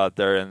 11 we got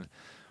there and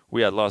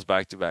we had lost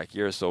back-to-back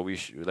years, so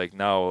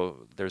now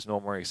there's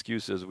no more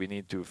excuses. We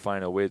need to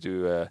find a way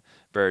to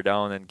bear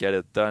down and get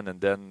it done.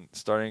 And then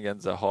starting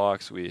against the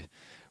Hawks, we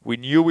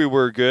knew we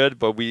were good,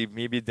 but we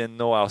maybe didn't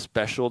know how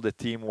special the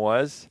team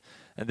was.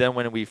 And then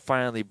when we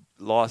finally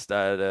lost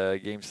that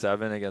Game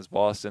 7 against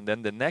Boston,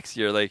 then the next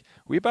year, like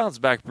we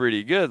bounced back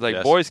pretty good.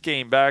 Like boys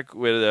came back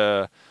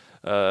with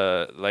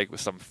with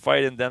some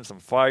fight in them, some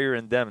fire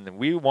in them, and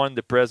we won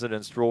the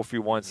President's Trophy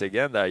once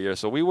again that year.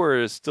 So we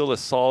were still a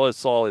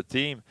solid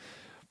team,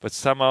 but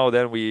somehow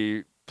then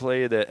we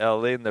played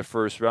LA in the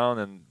first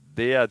round, and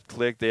they had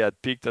clicked, they had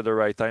peaked at the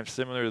right time,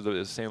 similar to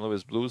the St.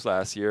 Louis Blues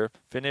last year.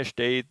 Finished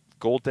 8th.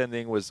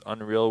 Goaltending was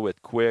unreal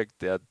with Quick,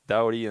 they had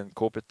Doughty and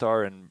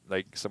Kopitar and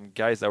like some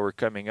guys that were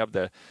coming up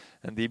there.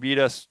 And they beat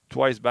us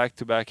twice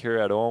back-to-back here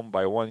at home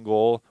by 1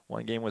 goal.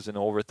 One game was in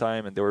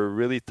overtime, and they were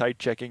really tight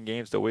checking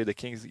games, the way the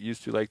Kings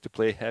used to like to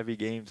play heavy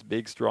games,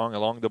 big, strong,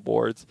 along the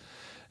boards.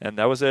 And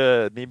that was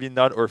maybe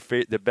not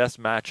the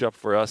best matchup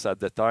for us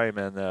at the time.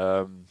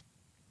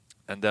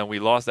 And then we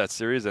lost that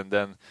series, and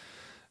then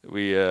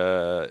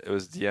it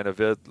was the end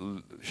of it.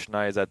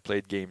 Schneid's had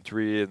played Game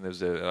 3, and there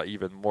was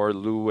even more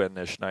Lou and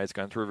Schneid's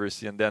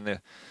controversy, and then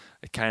it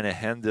kind of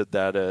ended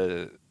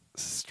that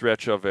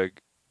stretch of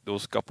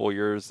those couple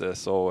years.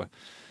 So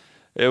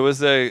it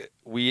was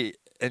we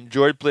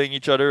enjoyed playing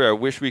each other. I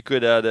wish we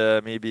could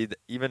have maybe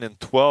even in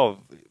 12,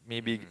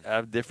 maybe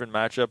have different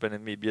matchup and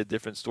it may be a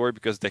different story,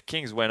 because the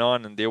Kings went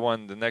on and they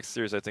won the next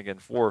series, I think in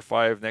 4 or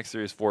 5. Next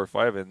series 4 or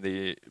 5, and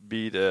they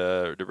beat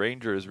the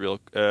Rangers.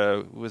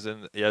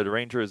 The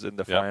Rangers in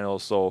the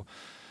finals. So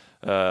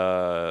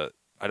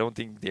I don't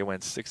think they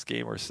went 6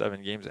 games or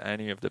 7 games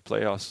any of the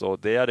playoffs. So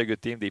they had a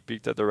good team. They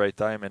peaked at the right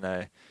time, and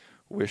I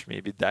wish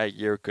maybe that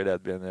year could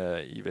have been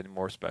even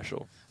more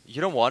special. You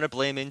don't want to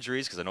blame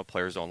injuries because I know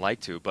players don't like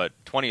to, but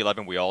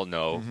 2011 we all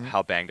know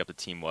how banged up the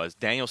team was.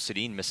 Daniel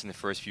Sedin missing the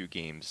first few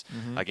games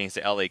against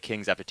the LA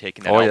Kings after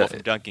taking that elbow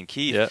from Duncan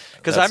Keith.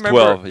 Because I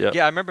remember, 12,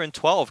 I remember in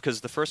 12,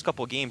 because the first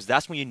couple of games,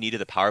 that's when you needed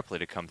the power play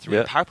to come through.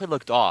 The power play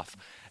looked off.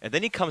 And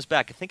then he comes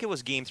back. I think it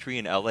was Game 3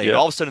 in LA. And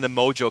all of a sudden the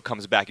mojo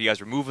comes back. You guys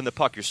are moving the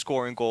puck. You're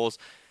scoring goals.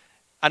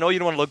 I know you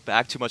don't want to look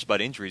back too much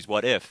about injuries.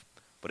 What if?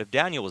 But if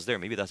Daniel was there,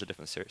 maybe that's a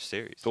different series.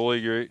 Totally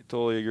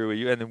agree with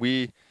you. And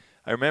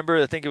I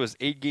remember, I think it was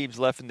 8 games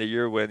left in the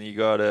year when he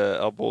got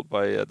elbowed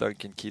by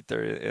Duncan Keith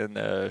there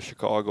in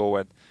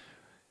Chicago.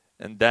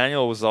 And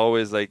Daniel was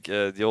always like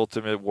the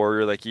ultimate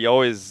warrior. Like he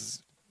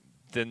always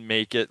didn't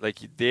make it. Like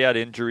they had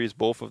injuries,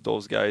 both of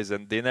those guys,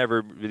 and they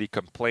never really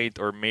complained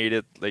or made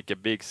it like a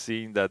big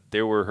scene that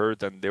they were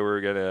hurt and they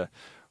were going to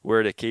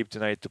wear the cape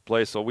tonight to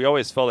play. So we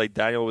always felt like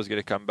Daniel was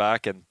going to come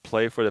back and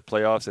play for the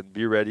playoffs and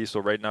be ready. So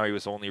right now he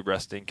was only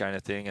resting kind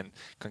of thing. And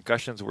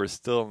concussions were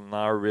still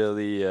not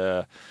really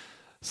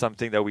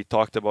something that we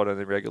talked about on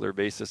a regular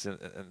basis in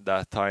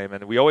that time.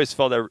 And we always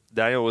felt that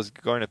Daniel was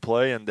going to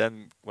play. And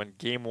then when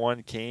Game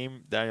 1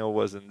 came, Daniel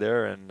wasn't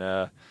there. And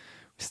we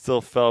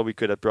still felt we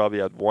could have probably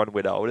had won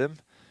without him,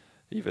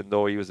 even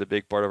though he was a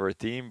big part of our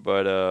team.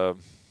 But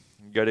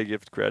you got to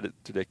give credit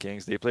to the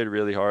Kings. They played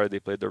really hard. They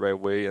played the right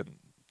way. And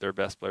their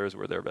best players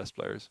were their best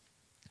players.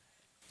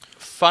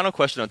 Final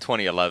question on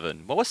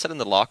 2011. What was said in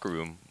the locker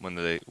room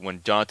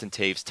when Jonathan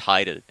Toews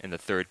tied it in the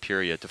third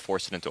period to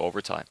force it into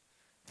overtime?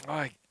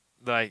 I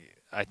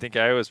think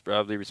I was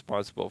probably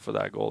responsible for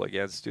that goal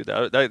against dude.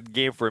 That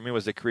game for me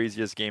was the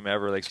craziest game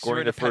ever. Like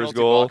scoring the first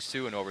goal,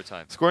 too, in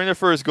overtime. Scoring the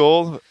first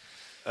goal.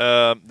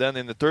 Then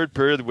in the third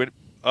period, went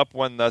up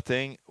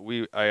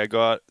 1-0. I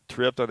got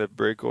tripped on a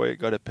breakaway,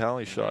 got a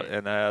penalty shot,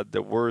 and I had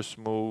the worst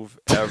move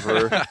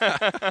ever.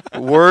 That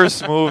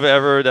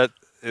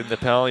in the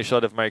penalty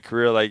shot of my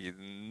career. Like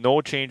no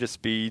change of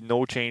speed,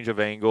 no change of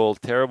angle,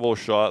 terrible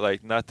shot.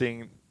 Like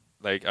nothing.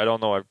 Like I don't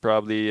know. I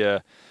probably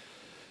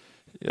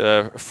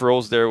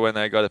froze there when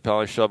I got a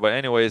penalty shot. But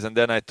anyways, and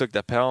then I took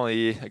the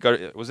penalty.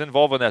 Was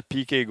involved in that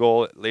PK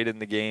goal late in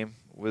the game.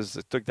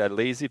 took that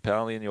lazy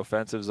penalty in the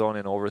offensive zone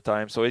in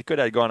overtime. So it could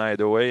have gone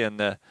either way, and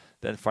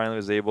then finally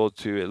was able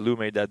to Lou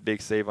made that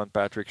big save on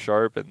Patrick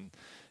Sharp, and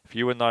if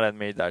he would not have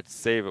made that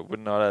save, it would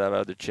not have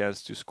had the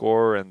chance to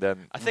score. And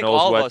then I think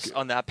all of us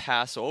on that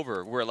pass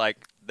over were like,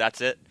 "That's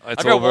it."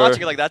 It's I remember over.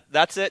 watching it like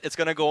that's it. It's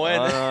gonna go in.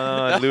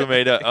 No. Lou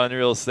made an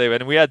unreal save,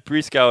 and we had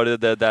pre-scouted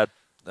that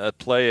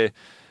play.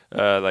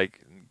 Like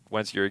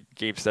once you're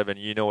game 7,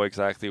 you know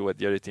exactly what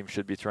the other team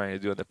should be trying to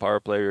do in the power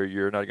play, or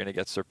you're not going to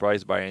get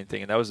surprised by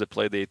anything. And that was the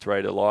play they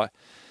tried a lot.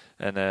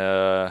 And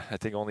I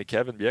think only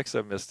Kevin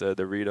Bieksa missed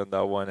the read on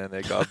that one, and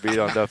they got beat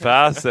on the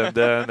pass. And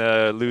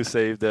then Lou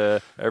saved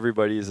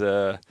everybody's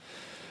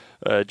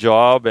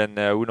job. And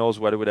who knows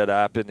what would have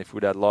happened if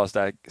we'd had lost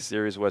that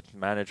series, what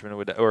management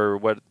would, or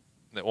what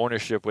the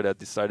ownership would have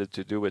decided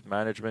to do with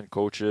management,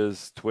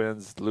 coaches,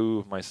 Twins,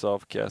 Lou,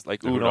 myself, Cass.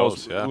 Like, who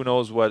knows? Who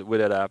knows what would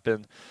have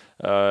happened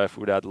if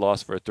we'd had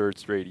lost for a third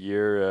straight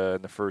year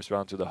in the first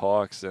round to the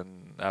Hawks,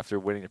 and after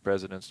winning the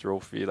President's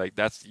Trophy. Like,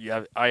 that's, you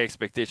have high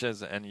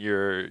expectations and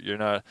you're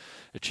not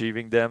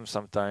achieving them.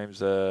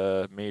 Sometimes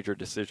major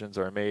decisions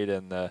are made,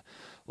 and a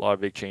lot of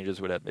big changes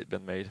would have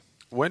been made.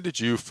 When did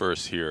you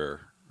first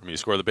hear? I mean, you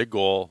scored the big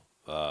goal.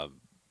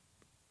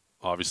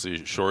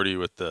 Obviously, Shorty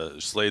with the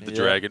Slade the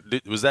Dragon.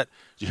 Did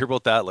you hear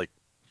about that like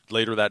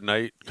later that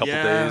night, couple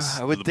days?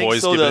 I would the think boys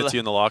so. giving it to you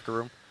in the locker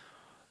room?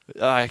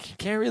 I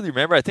can't really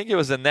remember. I think it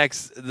was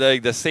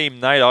the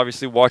same night,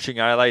 obviously, watching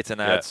highlights, and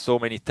I had so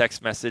many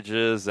text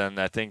messages, and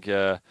I think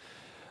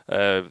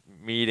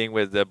meeting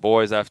with the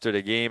boys after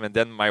the game, and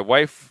then my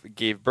wife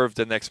gave birth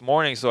the next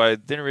morning, so I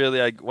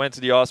went to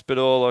the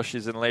hospital. Oh,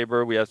 she's in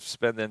labor. We had to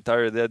spend the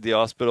entire day at the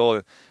hospital,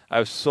 and I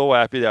was so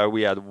happy that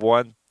we had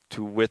won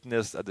to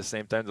witness at the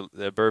same time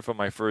the birth of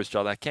my first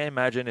child. I can't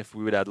imagine if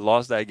we would have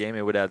lost that game.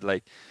 It would have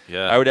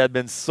I would have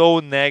been so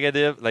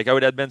negative. Like, I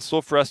would have been so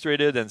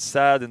frustrated and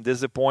sad and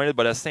disappointed.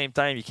 But at the same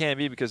time, you can't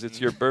be, because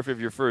it's your birth of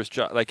your first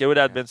child. Like, it would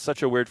have been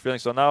such a weird feeling.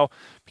 So now,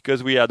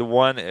 because we had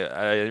won,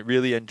 I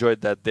really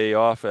enjoyed that day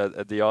off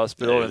at the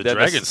hospital. Yeah, and the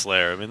Dragon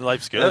Slayer. I mean,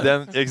 life's good.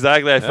 Then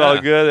exactly, I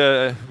felt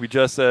good. We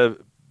just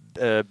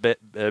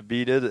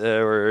beat it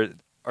or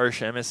arch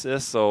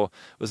nemesis. So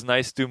it was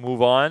nice to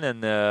move on,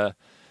 and.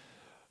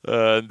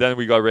 Then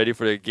we got ready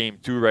for the game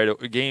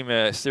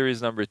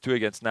series number 2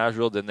 against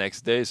Nashville the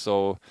next day.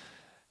 So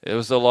it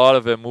was a lot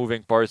of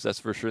moving parts, that's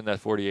for sure, in that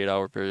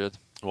 48-hour period.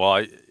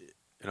 Well,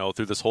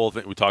 through this whole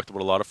thing, we talked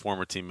about a lot of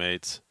former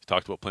teammates. We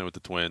talked about playing with the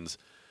Twins.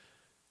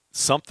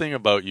 Something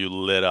about you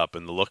lit up,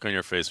 and the look on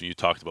your face when you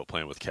talked about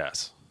playing with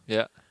Cass.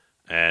 Yeah.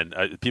 And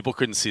people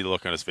couldn't see the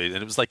look on his face,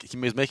 and it was like he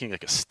was making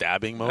like a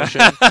stabbing motion.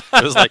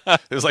 it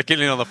was like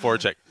getting on the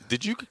forecheck.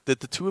 Did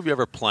the two of you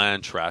ever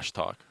plan trash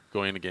talk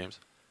going into games?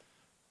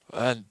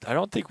 And I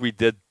don't think we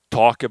did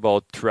talk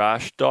about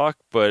trash talk,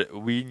 but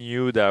we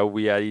knew that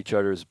we had each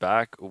other's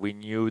back. We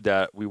knew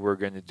that we were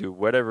going to do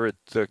whatever it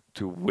took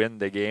to win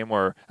the game,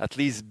 or at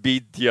least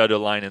beat the other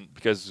line. And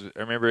because I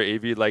remember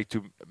AV liked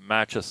to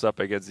match us up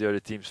against the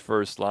other team's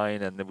first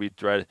line, and then we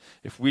tried.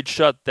 If we'd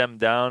shut them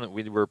down,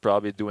 we were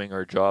probably doing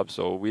our job.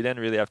 So we didn't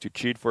really have to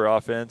cheat for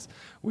offense.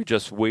 We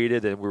just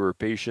waited, and we were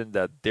patient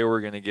that they were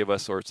going to give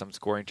us some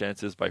scoring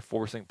chances by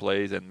forcing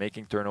plays and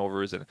making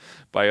turnovers, and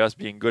by us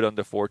being good on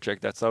the forecheck.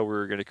 That's how we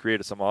were going to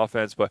create some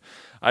offense. But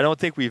I don't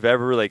think we've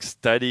ever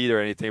studied or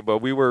anything, but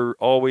we were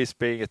always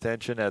paying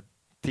attention at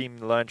team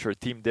lunch or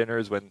team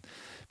dinners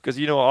because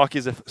hockey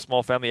is a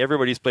small family.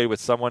 Everybody's played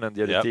with someone on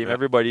the other team.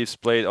 Everybody's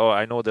played. Oh,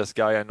 I know this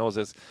guy. I know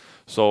this.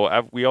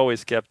 So we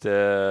always kept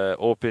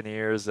open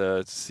ears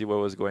to see what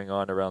was going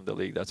on around the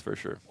league. That's for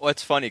sure. Well,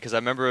 it's funny because I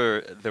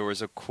remember there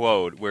was a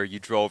quote where you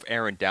drove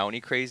Aaron Downey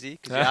crazy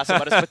because you asked him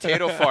about his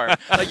potato farm.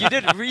 You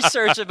did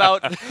research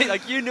about,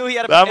 you knew he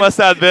had a That must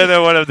have been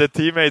one of the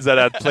teammates that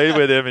had played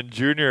with him in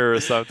junior or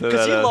something.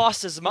 Because he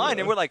lost his mind,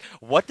 and we're like,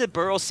 what did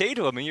Burrows say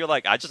to him? And you're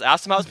like, I just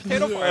asked him how his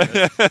potato farm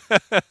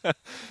is.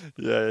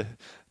 Yeah.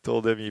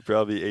 Told him he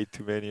probably ate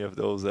too many of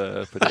those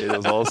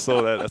potatoes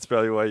also. That's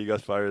probably why he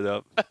got fired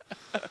up.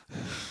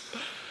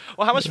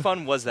 Well, how much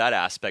fun was that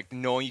aspect,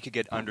 knowing you could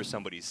get under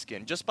somebody's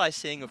skin just by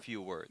saying a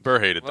few words? Burr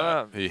hated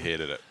that. He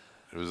hated it.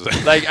 It was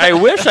I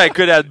wish I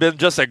could have been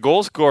just a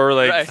goal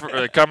scorer,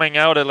 coming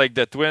out at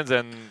the Twins,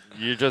 and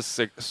you're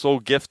just so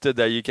gifted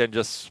that you can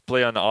just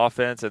play on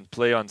offense and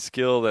play on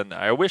skill. And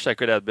I wish I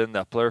could have been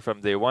that player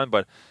from day one,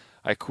 but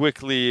I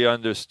quickly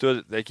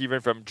understood,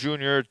 even from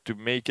junior to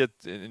make it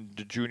in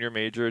the junior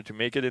major, to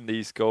make it in the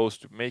East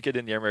Coast, to make it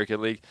in the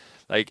American League.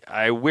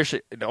 I wish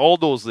in all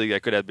those leagues I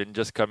could have been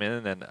just come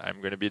in and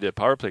I'm going to be the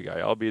power play guy.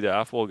 I'll be the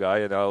AFL guy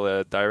and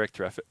I'll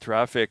direct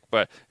traffic.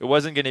 But it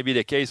wasn't going to be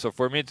the case. So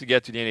for me to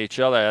get to the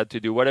NHL, I had to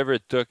do whatever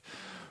it took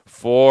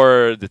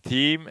for the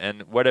team,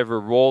 and whatever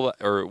role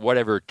or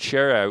whatever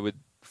chair I would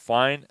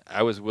find,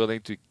 I was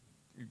willing to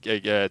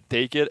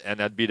take it,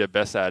 and I'd be the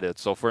best at it.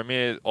 So for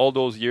me, all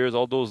those years,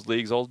 all those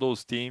leagues, all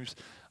those teams,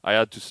 I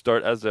had to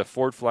start as a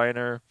fourth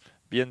liner,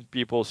 be in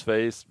people's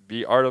face,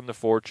 be hard on the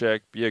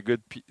forecheck, be a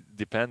good,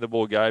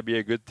 dependable guy, be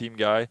a good team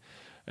guy,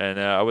 and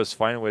I was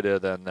fine with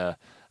it. And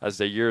as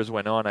the years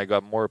went on, I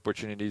got more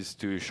opportunities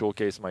to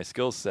showcase my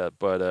skill set.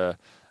 But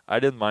I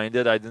didn't mind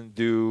it. I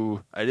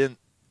didn't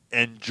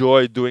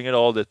enjoy doing it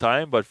all the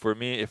time. But for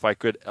me, if I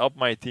could help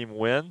my team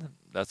win,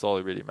 that's all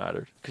that really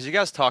mattered. Because you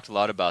guys talked a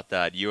lot about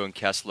that, you and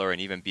Kessler and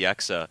even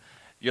Bieksa.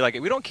 You're like,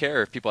 we don't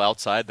care if people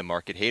outside the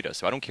market hate us.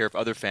 So I don't care if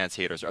other fans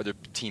hate us or other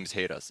teams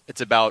hate us.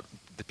 It's about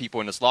the people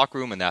in this locker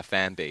room and that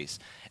fan base.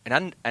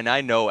 And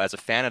I know as a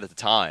fan at the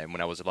time, when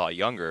I was a lot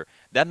younger,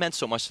 that meant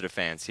so much to the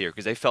fans here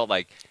because they felt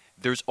like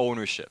there's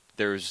ownership.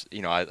 There's,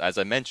 as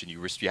I mentioned,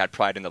 you had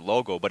pride in the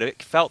logo, but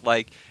it felt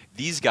like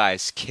these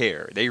guys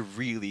care. They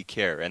really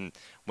care. And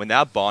when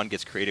that bond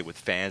gets created with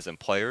fans and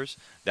players,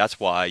 that's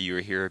why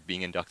you're here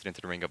being inducted into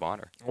the Ring of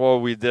Honor.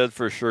 Well, we did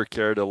for sure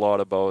cared a lot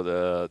about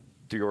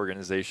the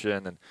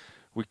organization, and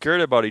we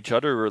cared about each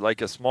other. We were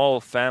like a small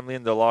family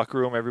in the locker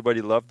room.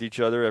 Everybody loved each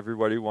other.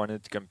 Everybody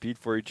wanted to compete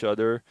for each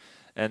other.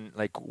 And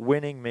like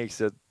winning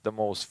makes it the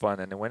most fun.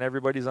 And when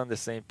everybody's on the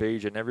same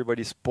page and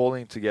everybody's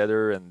pulling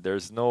together and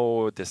there's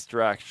no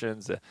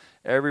distractions,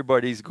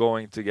 everybody's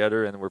going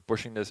together and we're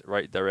pushing this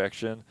right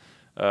direction,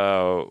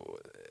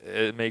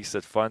 it makes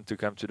it fun to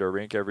come to the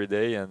rink every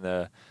day.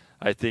 And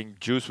I think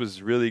Juice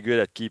was really good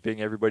at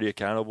keeping everybody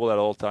accountable at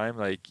all time.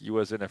 Like he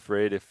wasn't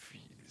afraid if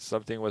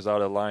something was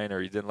out of line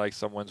or he didn't like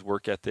someone's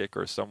work ethic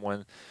or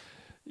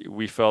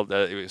we felt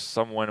that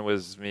someone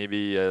was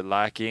maybe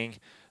lacking.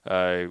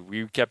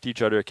 We kept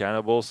each other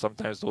accountable.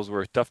 Sometimes those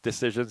were tough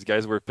decisions.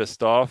 Guys were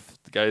pissed off.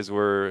 The guys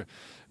were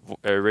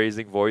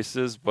raising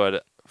voices,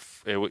 but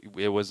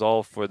it was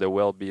all for the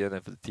well-being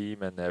of the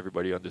team, and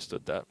everybody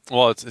understood that.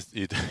 Well,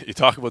 you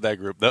talk about that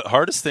group. The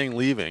hardest thing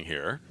leaving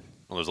here,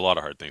 well, there's a lot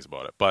of hard things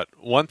about it, but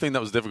one thing that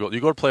was difficult, you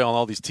go to play on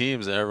all these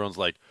teams, and everyone's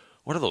like,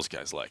 what are those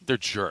guys like? They're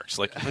jerks.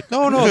 Like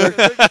no,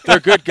 they're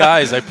good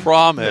guys. I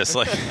promise.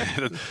 Like,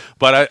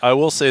 but I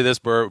will say this,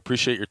 Burr.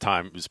 Appreciate your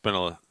time. It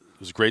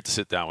was great to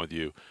sit down with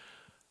you.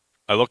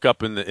 I look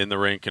up in the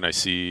rink and I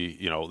see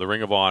the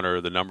Ring of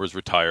Honor. The numbers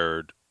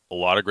retired. A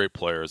lot of great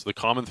players. The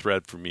common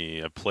thread for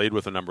me, I've played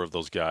with a number of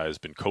those guys.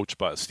 Been coached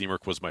by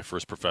Steamerk was my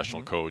first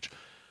professional coach.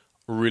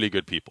 Really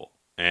good people,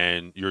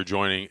 and you're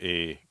joining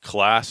a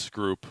class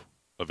group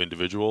of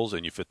individuals,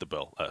 and you fit the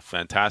bill. A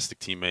fantastic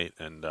teammate,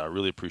 and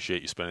really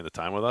appreciate you spending the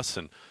time with us.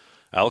 And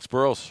Alex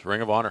Burrows,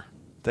 Ring of Honor.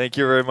 Thank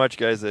you very much,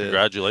 guys.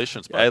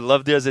 Congratulations. I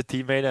loved you as a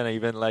teammate, and I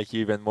even like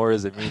you even more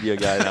as a media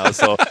guy now.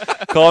 So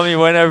call me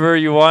whenever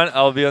you want.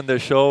 I'll be on the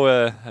show.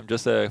 I'm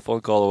just a phone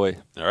call away.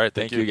 All right.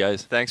 Thank you,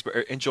 guys. Thanks.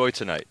 Enjoy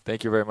tonight.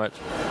 Thank you very much.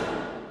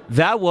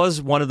 That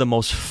was one of the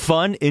most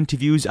fun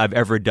interviews I've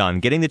ever done.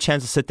 Getting the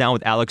chance to sit down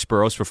with Alex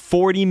Burrows for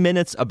 40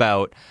 minutes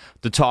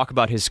to talk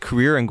about his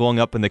career and going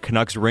up in the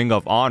Canucks Ring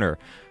of Honor.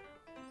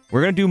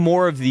 We're going to do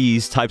more of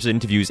these types of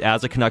interviews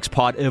as the Canucks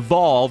pod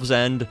evolves,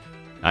 and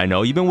I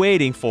know you've been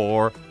waiting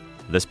for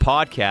this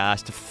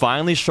podcast to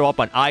finally show up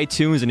on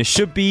iTunes, and there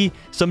should be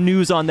some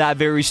news on that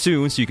very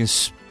soon, so you can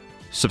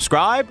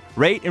subscribe,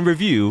 rate, and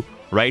review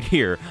right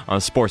here on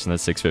Sportsnet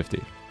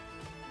 650.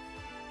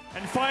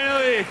 And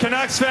finally,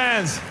 Canucks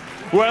fans,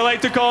 who I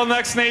like to call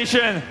Nucks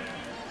Nation,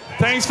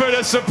 thanks for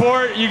the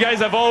support. You guys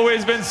have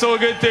always been so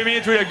good to me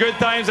through the good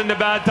times and the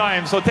bad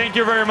times, so thank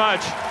you very much.